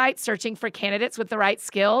job sites searching for candidates with the right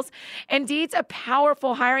skills, Indeed's a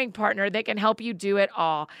powerful hiring partner that can help you do it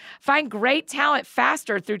all. Find great talent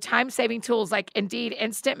faster through time-saving tools like Indeed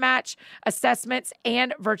Instant Match, assessments,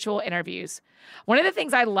 and virtual interviews. One of the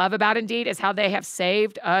things I love about Indeed is how they have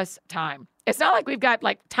saved us time. It's not like we've got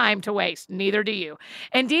time to waste. Neither do you.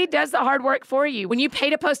 Indeed does the hard work for you. When you pay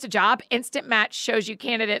to post a job, Instant Match shows you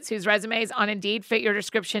candidates whose resumes on Indeed fit your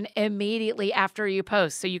description immediately after you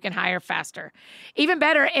post, so you can hire faster. Even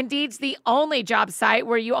better, Indeed's the only job site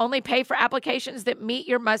where you only pay for applications that meet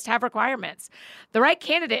your must-have requirements. The right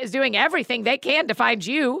candidate is doing everything they can to find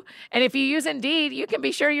you. And if you use Indeed, you can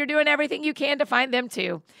be sure you're doing everything you can to find them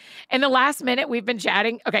too. In the last minute, we've been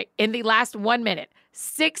chatting. Okay, in the last 1 minute,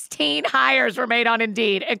 16 hires were made on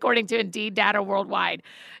Indeed, according to Indeed data worldwide.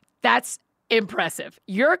 That's impressive.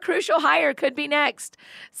 Your crucial hire could be next.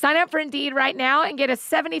 Sign up for Indeed right now and get a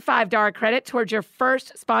 $75 credit towards your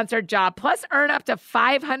first sponsored job. Plus, earn up to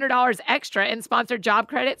 $500 extra in sponsored job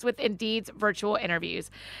credits with Indeed's virtual interviews.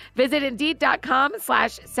 Visit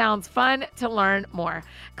Indeed.com/soundsfun to learn more.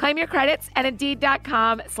 Claim your credits at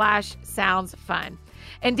Indeed.com/soundsfun.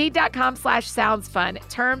 Indeed.com/soundsfun.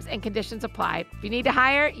 Terms and conditions apply. If you need to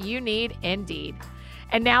hire, you need Indeed.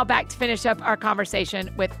 And now back to finish up our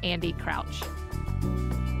conversation with Andy Crouch.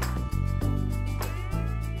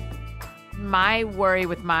 my worry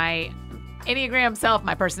with my Enneagram self,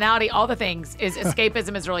 my personality, all the things is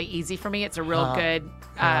escapism is really easy for me. It's a real good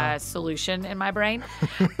solution in my brain.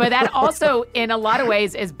 But that also, in a lot of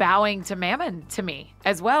ways, is bowing to mammon to me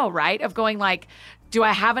as well, right? Of going like, do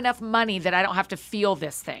I have enough money that I don't have to feel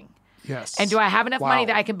this thing? Yes. And do I have enough money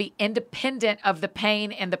that I can be independent of the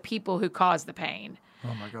pain and the people who cause the pain?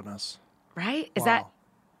 Oh, my goodness. Right? Is that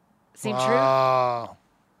seem true?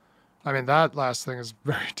 I mean, that last thing is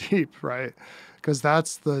very deep, right? Because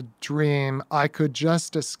that's the dream. I could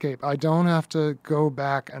just escape. I don't have to go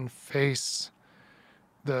back and face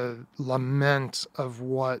the lament of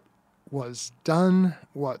what was done,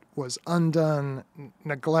 what was undone,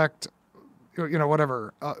 neglect,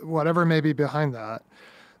 whatever may be behind that.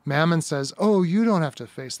 Mammon says, oh, you don't have to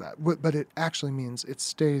face that. But it actually means it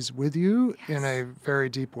stays with you in a very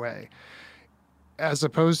deep way. As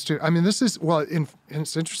opposed to, I mean, this is,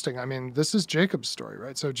 it's interesting. I mean, this is Jacob's story,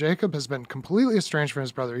 right? So Jacob has been completely estranged from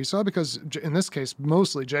his brother Esau because, in this case,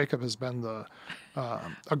 mostly Jacob has been the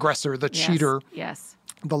aggressor, the cheater,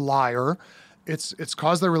 the liar. It's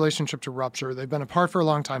caused their relationship to rupture. They've been apart for a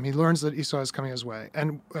long time. He learns that Esau is coming his way.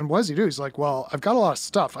 And what does he do? He's like, well, I've got a lot of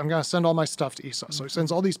stuff. I'm going to send all my stuff to Esau. So he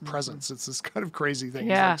sends all these presents. It's this kind of crazy thing.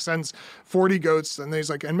 He sends 40 goats. And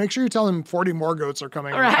he's like, and make sure you tell him 40 more goats are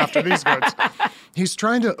coming after these goats. He's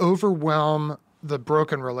trying to overwhelm the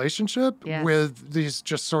broken relationship with these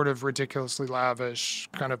just sort of ridiculously lavish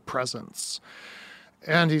kind of presents.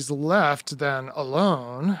 And he's left then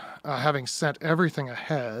alone, having sent everything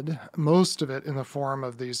ahead, most of it in the form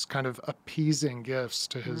of these kind of appeasing gifts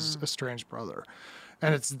to his estranged brother.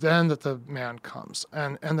 And it's then that the man comes.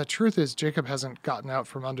 And the truth is, Jacob hasn't gotten out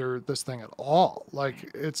from under this thing at all. Like,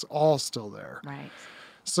 it's all still there. Right.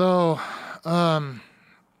 So, I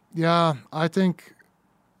think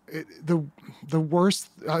the worst.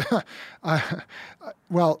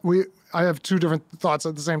 I have two different thoughts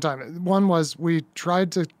at the same time. One was we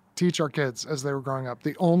tried to teach our kids as they were growing up,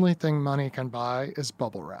 the only thing money can buy is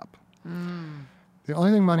bubble wrap. The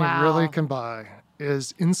only thing money really can buy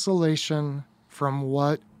is insulation from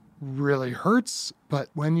what really hurts. But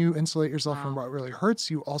when you insulate yourself from what really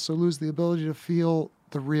hurts, you also lose the ability to feel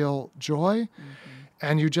the real joy.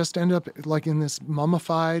 And you just end up like in this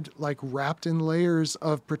mummified, like wrapped in layers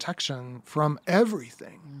of protection from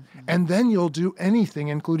everything. And then you'll do anything,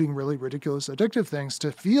 including really ridiculous, addictive things,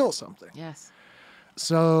 to feel something. Yes.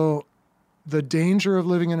 So the danger of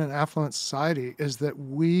living in an affluent society is that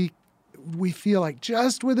we feel like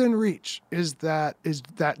just within reach is that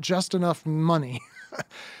just enough money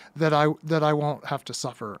that I won't have to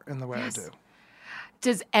suffer in the way I do.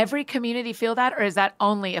 Does every community feel that, or is that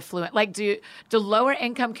only affluent? Like, do lower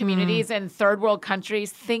income communities in third world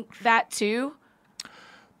countries think that too?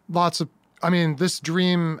 This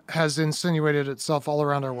dream has insinuated itself all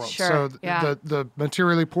around our world. Sure. So the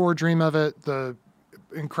materially poor dream of it, the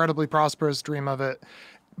incredibly prosperous dream of it,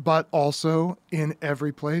 but also in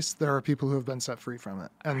every place there are people who have been set free from it,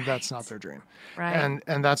 and that's not their dream. Right.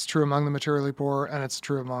 And that's true among the materially poor, and it's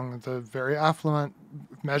true among the very affluent,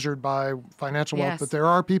 measured by financial wealth. But there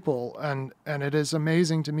are people, and it is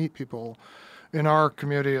amazing to meet people. In our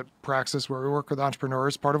community at Praxis, where we work with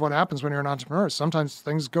entrepreneurs, part of what happens when you're an entrepreneur is sometimes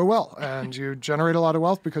things go well, and you generate a lot of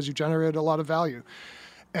wealth because you generate a lot of value.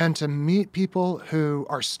 And to meet people who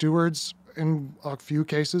are stewards, in a few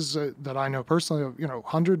cases that I know personally,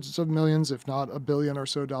 hundreds of millions, if not $1 billion or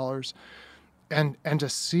so dollars, and to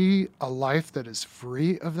see a life that is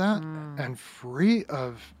free of that and free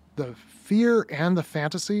of the fear and the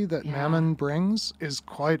fantasy that mammon brings is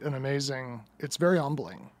quite an amazing, it's very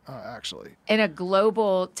humbling, actually. In a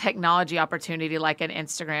global technology opportunity like an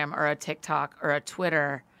Instagram or a TikTok or a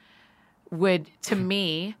Twitter would, to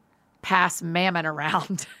me, pass mammon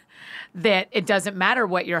around. That it doesn't matter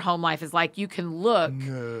what your home life is like. You can look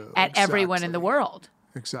at everyone in the world.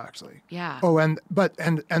 Exactly. Yeah. Oh, and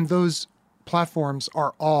those platforms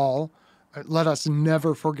are all, let us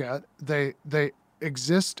never forget, they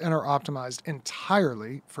exist and are optimized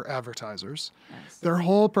entirely for advertisers. Yes. Their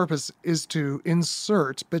whole purpose is to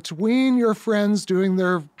insert between your friends doing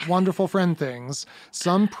their wonderful friend things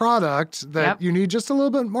some product that you need just a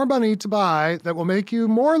little bit more money to buy that will make you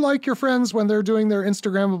more like your friends when they're doing their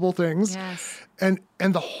Instagrammable things. Yes. And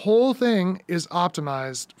the whole thing is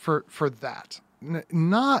optimized for that.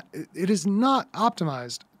 It is not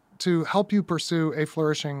optimized to help you pursue a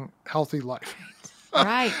flourishing, healthy life.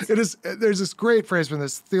 Right. There's this great phrase from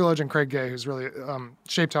this theologian, Craig Gay, who's really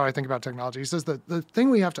shaped how I think about technology. He says that the thing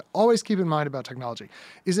we have to always keep in mind about technology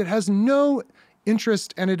is it has no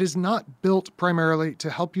interest and it is not built primarily to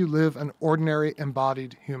help you live an ordinary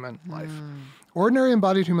embodied human life. Ordinary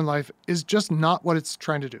embodied human life is just not what it's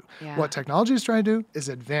trying to do. Yeah. What technology is trying to do is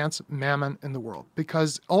advance mammon in the world,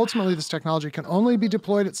 because ultimately this technology can only be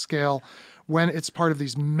deployed at scale when it's part of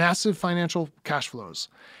these massive financial cash flows.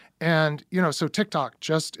 And, so TikTok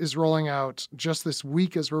just is rolling out just this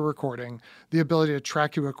week as we're recording the ability to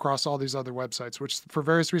track you across all these other websites, which for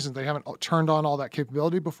various reasons, they haven't turned on all that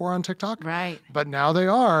capability before on TikTok. Right. But now they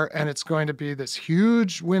are, and it's going to be this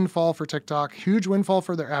huge windfall for TikTok, huge windfall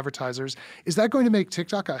for their advertisers. Is that going to make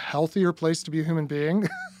TikTok a healthier place to be a human being?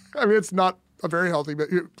 I mean, it's not a very healthy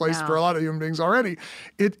place for a lot of human beings already.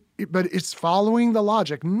 But it's following the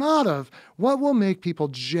logic, not of what will make people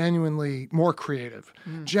genuinely more creative,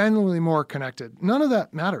 genuinely more connected. None of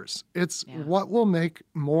that matters. It's what will make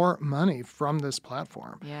more money from this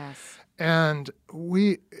platform. Yes. And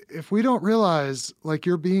if we don't realize, like,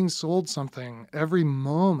 you're being sold something every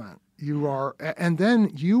moment, and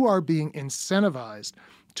then you are being incentivized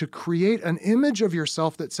to create an image of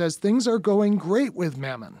yourself that says things are going great with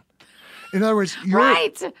mammon. In other words,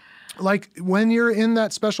 right. Like when you're in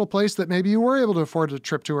that special place that maybe you were able to afford a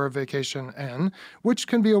trip to or a vacation in, which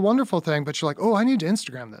can be a wonderful thing, but you're like, oh, I need to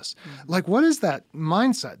Instagram this. Mm-hmm. Like, what is that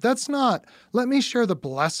mindset? That's not, let me share the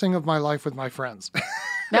blessing of my life with my friends.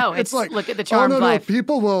 No, it's like, look at the charmed life. No,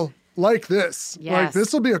 people will like this. Yes. Like,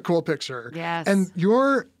 this will be a cool picture. Yes. And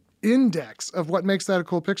your index of what makes that a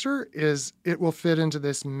cool picture is it will fit into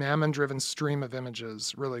this mammon-driven stream of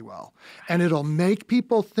images really well. And it'll make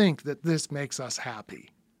people think that this makes us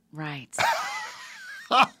happy. Right.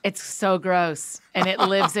 It's so gross. And it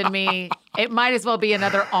lives in me. It might as well be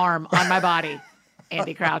another arm on my body,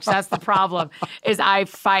 Andy Crouch. That's the problem, is I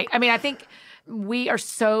fight. I mean, I think we are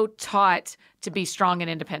so taught to be strong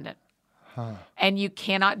and independent. And you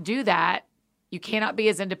cannot do that. You cannot be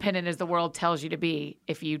as independent as the world tells you to be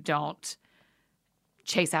if you don't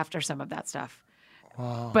chase after some of that stuff.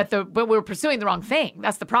 Wow. But we're pursuing the wrong thing.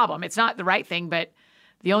 That's the problem. It's not the right thing, but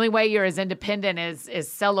the only way you're as independent as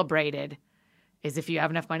celebrated is if you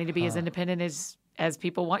have enough money to be as independent as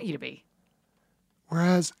people want you to be.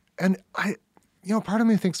 Whereas, and part of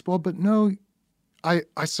me thinks, well, but no, I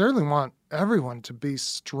certainly want everyone to be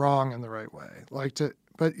strong in the right way.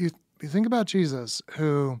 But you think about Jesus,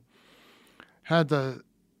 who had a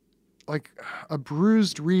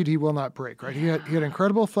bruised reed he will not break, right? Yeah. He had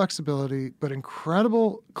incredible flexibility, but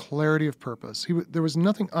incredible clarity of purpose. There was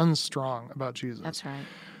nothing unstrong about Jesus. That's right.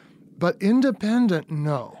 But independent,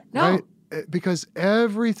 no. Right? Because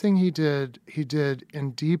everything he did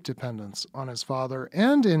in deep dependence on his Father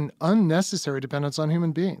and in unnecessary dependence on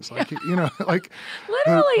human beings. Like, literally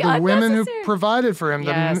the women who unnecessary. provided for him.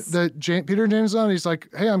 Yes. Peter, James, and John. He's like,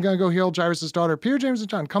 hey, I'm going to go heal Jairus' daughter. Peter, James, and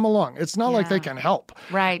John, come along. It's not like they can help.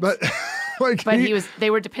 Right. But they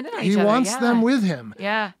were dependent on each he other. wants them with him.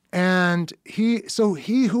 Yeah. And he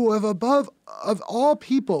who of all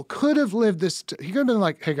people could have lived this, he could have been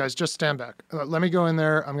like, hey guys, just stand back. Let me go in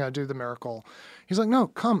there. I'm going to do the miracle. He's like, no,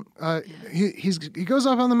 come. He goes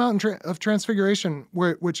up on the mountain of transfiguration,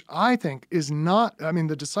 which I think is not, I mean,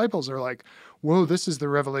 the disciples are like, whoa, this is the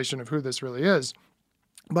revelation of who this really is.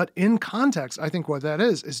 But in context, I think what that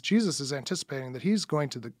is Jesus is anticipating that he's going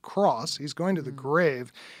to the cross, he's going to the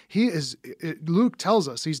grave. Luke tells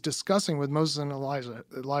us he's discussing with Moses and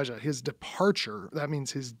Elijah his departure. That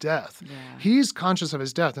means his death. Yeah. He's conscious of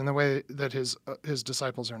his death in the way that his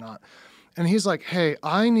disciples are not. And he's like, hey,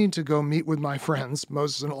 I need to go meet with my friends,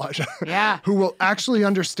 Moses and Elijah, who will actually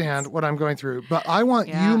understand what I'm going through. But I want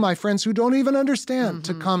you, my friends who don't even understand,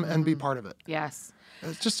 to come and be part of it. Yes.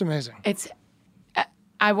 It's just amazing.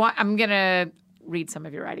 I'm going to read some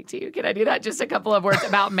of your writing to you. Can I do that? Just a couple of words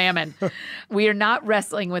about mammon. We are not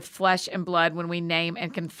wrestling with flesh and blood when we name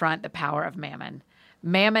and confront the power of mammon.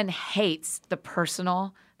 Mammon hates the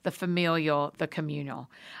personal, the familial, the communal.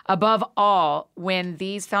 Above all, when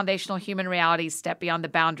these foundational human realities step beyond the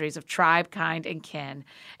boundaries of tribe, kind, and kin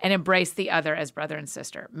and embrace the other as brother and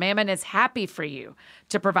sister. Mammon is happy for you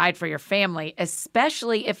to provide for your family,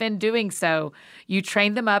 especially if in doing so, you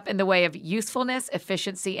train them up in the way of usefulness,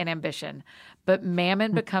 efficiency, and ambition. But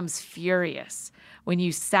mammon becomes furious when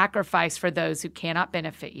you sacrifice for those who cannot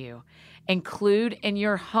benefit you. Include in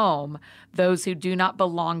your home those who do not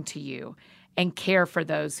belong to you, and care for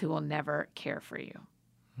those who will never care for you.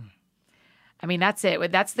 I mean, that's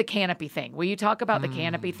it. That's the canopy thing. Will you talk about the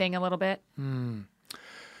canopy thing a little bit?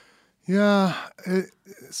 Yeah.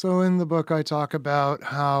 So in the book, I talk about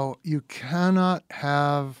how you cannot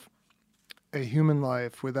have a human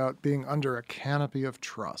life without being under a canopy of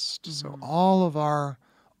trust. So all the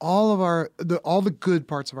good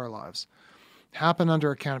parts of our lives happen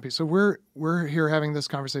under a canopy. So we're here having this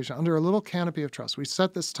conversation under a little canopy of trust. We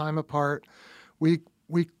set this time apart. We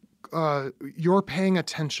you're paying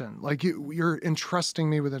attention. Like you're entrusting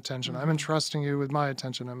me with attention. I'm entrusting you with my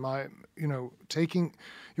attention and my, taking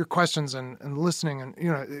your questions and listening.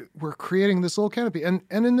 And, we're creating this little canopy. And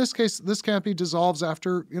in this case, this canopy dissolves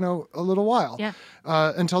after, a little while,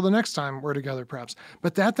 until the next time we're together, perhaps.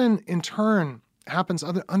 But that then in turn happens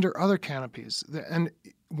under other canopies. And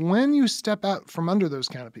when you step out from under those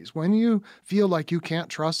canopies, when you feel like you can't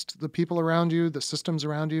trust the people around you, the systems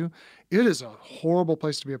around you, it is a horrible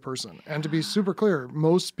place to be a person. And to be super clear,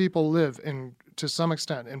 most people live to some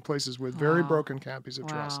extent in places with very broken canopies of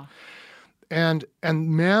trust. And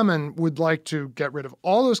Mammon would like to get rid of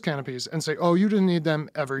all those canopies and say, oh, you didn't need them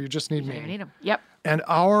ever. You just need me. You need them. Yep. And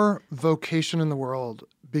our vocation in the world,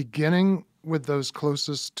 beginning with those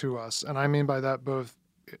closest to us, and I mean by that both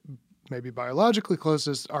maybe biologically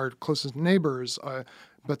closest, our closest neighbors,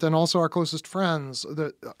 but then also our closest friends,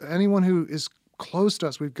 anyone who is close to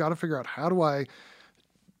us, we've got to figure out, how do I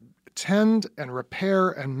tend and repair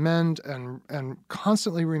and mend and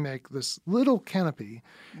constantly remake this little canopy?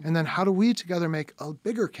 And then how do we together make a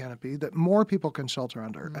bigger canopy that more people can shelter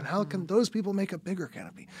under? And how can those people make a bigger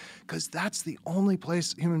canopy? Because that's the only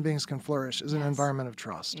place human beings can flourish, is an environment of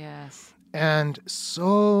trust. Yes. And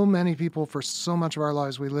so many people, for so much of our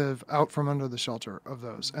lives, we live out from under the shelter of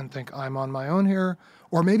those and think, I'm on my own here,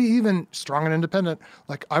 or maybe even strong and independent,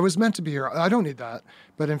 like I was meant to be here. I don't need that.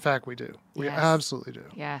 But in fact, we do. We absolutely do.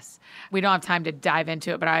 Yes. We don't have time to dive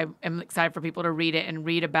into it, but I am excited for people to read it and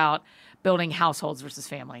read about building households versus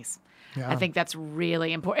families. Yeah. I think that's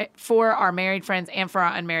really important for our married friends and for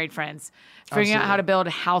our unmarried friends. Figuring out how to build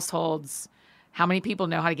households. How many people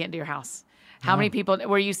know how to get into your house? How many people,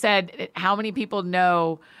 where you said, how many people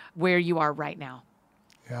know where you are right now?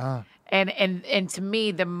 Yeah. And to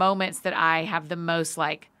me, the moments that I have the most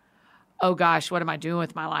like, oh gosh, what am I doing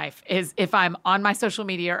with my life, is if I'm on my social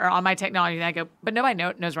media or on my technology and I go, but nobody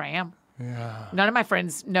knows where I am. Yeah. None of my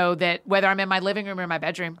friends know that, whether I'm in my living room or my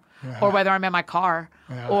bedroom, or whether I'm in my car,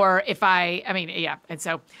 or if And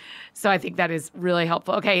so I think that is really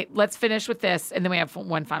helpful. Okay, let's finish with this, and then we have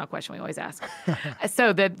one final question we always ask.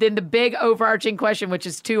 So then the big overarching question, which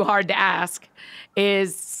is too hard to ask,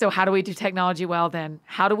 is, so how do we do technology well then?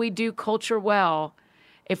 How do we do culture well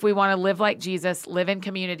if we want to live like Jesus, live in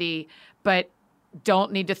community, but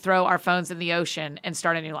don't need to throw our phones in the ocean and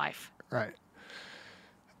start a new life? Right.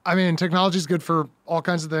 I mean, technology is good for all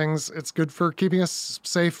kinds of things. It's good for keeping us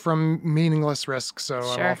safe from meaningless risk. So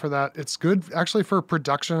I'm all for that. It's good actually for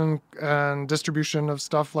production and distribution of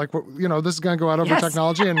stuff. Like, this is going to go out over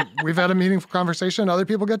technology, and we've had a meaningful conversation. Other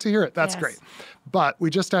people get to hear it. That's great. But we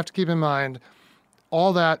just have to keep in mind,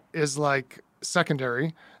 all that is like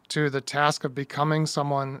secondary to the task of becoming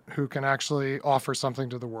someone who can actually offer something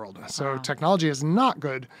to the world. So technology is not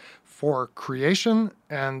good for creation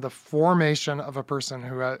and the formation of a person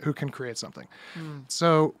who can create something.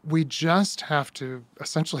 So we just have to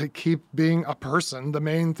essentially keep being a person, the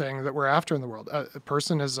main thing that we're after in the world. A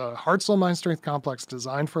person is a heart, soul, mind, strength complex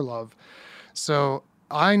designed for love. So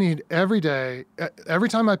I need every day, every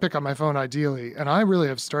time I pick up my phone, ideally, and I really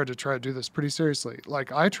have started to try to do this pretty seriously,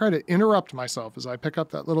 like I try to interrupt myself as I pick up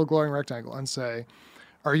that little glowing rectangle and say,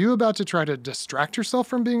 are you about to try to distract yourself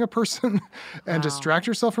from being a person and distract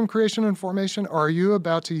yourself from creation and formation? Or are you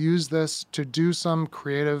about to use this to do some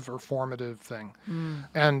creative or formative thing?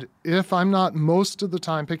 And if I'm not most of the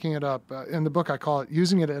time picking it up, in the book I call it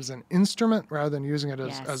using it as an instrument rather than using it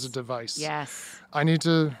as a device. Yes. I need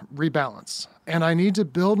to rebalance. And I need to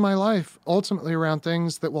build my life ultimately around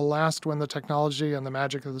things that will last when the technology and the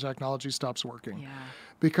magic of the technology stops working. Yeah.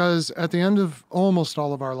 Because at the end of almost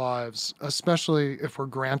all of our lives, especially if we're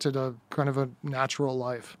granted a kind of a natural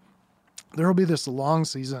life, there will be this long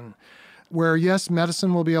season where, yes,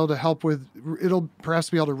 medicine will be able to help with, it'll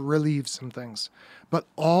perhaps be able to relieve some things. But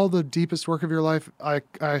all the deepest work of your life, I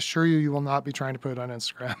assure you, you will not be trying to put it on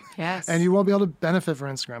Instagram. Yes. And you won't be able to benefit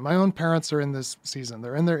from Instagram. My own parents are in this season.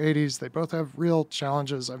 They're in their 80s. They both have real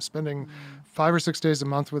challenges. I'm spending 5 or 6 days a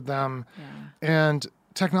month with them. And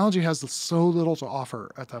technology has so little to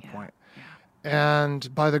offer at that point.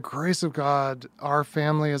 And by the grace of God, our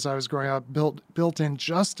family, as I was growing up, built in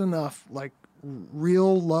just enough like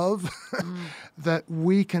real love that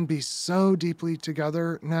we can be so deeply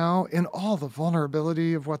together now in all the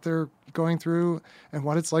vulnerability of what they're going through and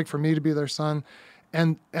what it's like for me to be their son.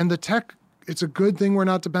 And the tech, it's a good thing we're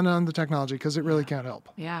not dependent on the technology, because it really can't help.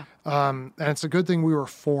 Yeah. And it's a good thing we were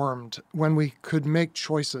formed when we could make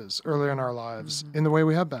choices earlier in our lives in the way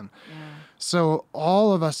we have been. Yeah. So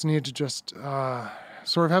all of us need to just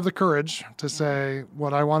sort of have the courage to say,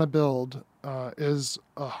 what I want to build is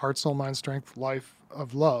a heart, soul, mind, strength life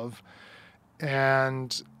of love.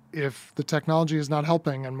 And if the technology is not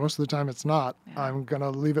helping, and most of the time it's not, I'm going to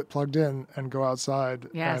leave it plugged in and go outside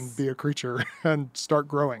and be a creature and start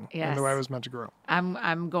growing in the way I was meant to grow.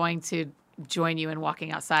 I'm going to join you in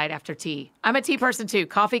walking outside after tea. I'm a tea person too.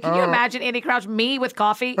 Coffee. Can you imagine, Andy Crouch, me with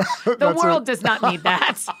coffee? The world does not need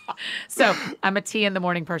that. So I'm a tea in the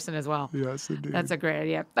morning person as well. Yes, indeed. That's a great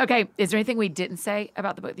idea. Okay. Is there anything we didn't say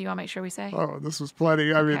about the book that you want to make sure we say? Oh, this was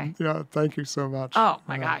plenty. I mean, thank you so much. Oh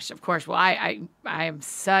my gosh. Of course. Well, I am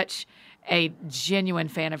such a genuine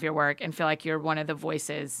fan of your work and feel like you're one of the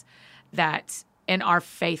voices that in our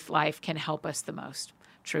faith life can help us the most.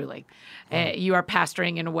 Truly. You are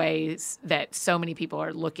pastoring in ways that so many people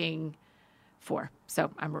are looking for.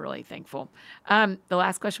 So I'm really thankful. The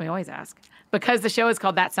last question we always ask, because the show is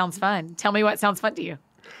called That Sounds Fun. Tell me what sounds fun to you.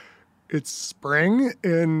 It's spring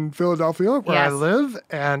in Philadelphia, where I live,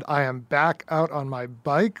 and I am back out on my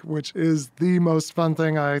bike, which is the most fun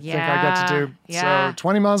thing I think I get to do. So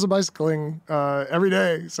 20 miles of bicycling every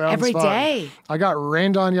day sounds fun. Every day? I got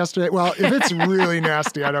rained on yesterday. Well, if it's really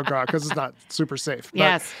nasty, I don't go out because it's not super safe.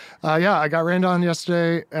 But, I got rained on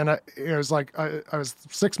yesterday, and it was like I was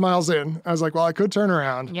 6 miles in. I was like, well, I could turn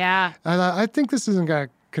around. Yeah. And I think this isn't going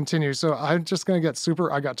to continue. So I'm just going to get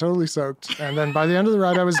I got totally soaked. And then by the end of the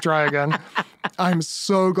ride, I was dry again. I'm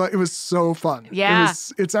so glad. It was so fun. Yeah.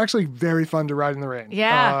 It's actually very fun to ride in the rain.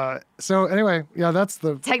 Yeah. So anyway, that's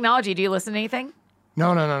the technology. Do you listen to anything?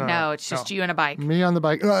 No. No, it's just you and a bike. Me on the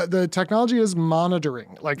bike. The technology is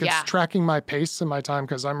monitoring. Like it's tracking my pace and my time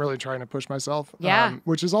because I'm really trying to push myself.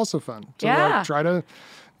 Which is also fun. To try to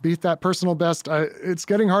beat that personal best. It's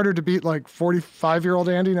getting harder to beat like 45-year-old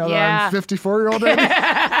Andy now that I'm 54-year-old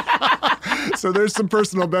Andy. So there's some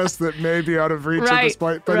personal best that may be out of reach at this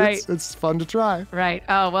point, but it's fun to try. Right.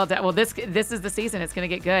 Oh, well done. Well, this is the season. It's going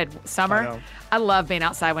to get good. Summer. I love being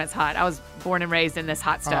outside when it's hot. I was born and raised in this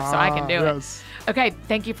hot stuff, so I can do it. Okay.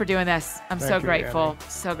 Thank you for doing this. I'm so grateful. Andy.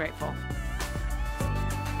 So grateful.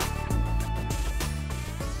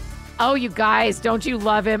 Oh, you guys, don't you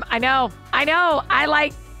love him? I know. I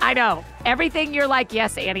know. Everything you're like,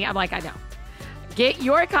 yes, Annie. I'm like, I know. Get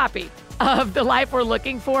your copy of The Life We're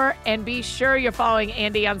Looking For, and be sure you're following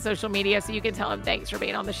Andy on social media so you can tell him thanks for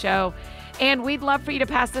being on the show. And we'd love for you to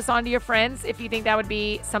pass this on to your friends if you think that would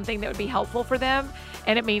be something that would be helpful for them.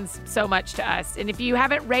 And it means so much to us. And if you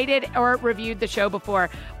haven't rated or reviewed the show before,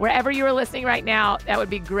 wherever you are listening right now, that would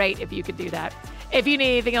be great if you could do that. If you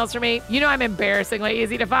need anything else from me, you know I'm embarrassingly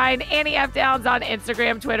easy to find. Annie F. Downs on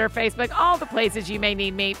Instagram, Twitter, Facebook, all the places you may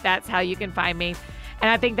need me. That's how you can find me. And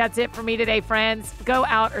I think that's it for me today, friends. Go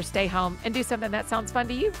out or stay home and do something that sounds fun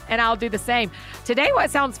to you, and I'll do the same. Today, what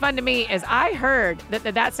sounds fun to me is I heard that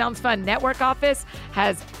the That Sounds Fun network office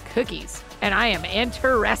has cookies, and I am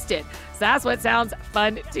interested. So that's what sounds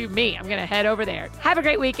fun to me. I'm going to head over there. Have a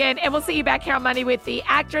great weekend, and we'll see you back here on Monday with the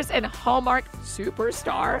actress and Hallmark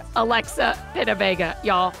superstar, Alexa Penavega.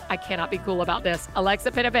 Y'all, I cannot be cool about this.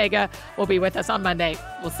 Alexa Penavega will be with us on Monday.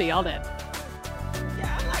 We'll see y'all then.